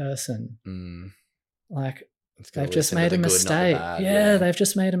good person. Like, they've just made a mistake. They've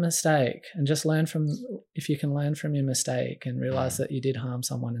just made a mistake, and just if you can learn from your mistake and realize that you did harm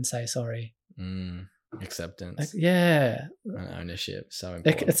someone and say sorry. Acceptance. Like, and ownership. So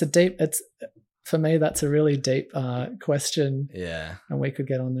important. For me, that's a really deep question. Yeah. And we could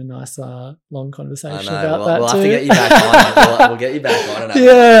get on a nice long conversation about that we'll too. Have to get you back on. We'll get you back on and have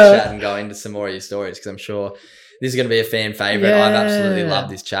a chat and go into some more of your stories, because I'm sure this is going to be a fan favorite. Yeah. I've absolutely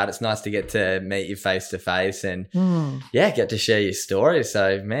loved this chat. It's nice to get to meet you face to face and get to share your story.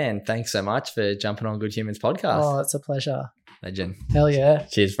 So, man, thanks so much for jumping on Good Humans podcast. Oh, it's a pleasure. Legend. Hell yeah.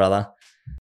 Cheers, brother.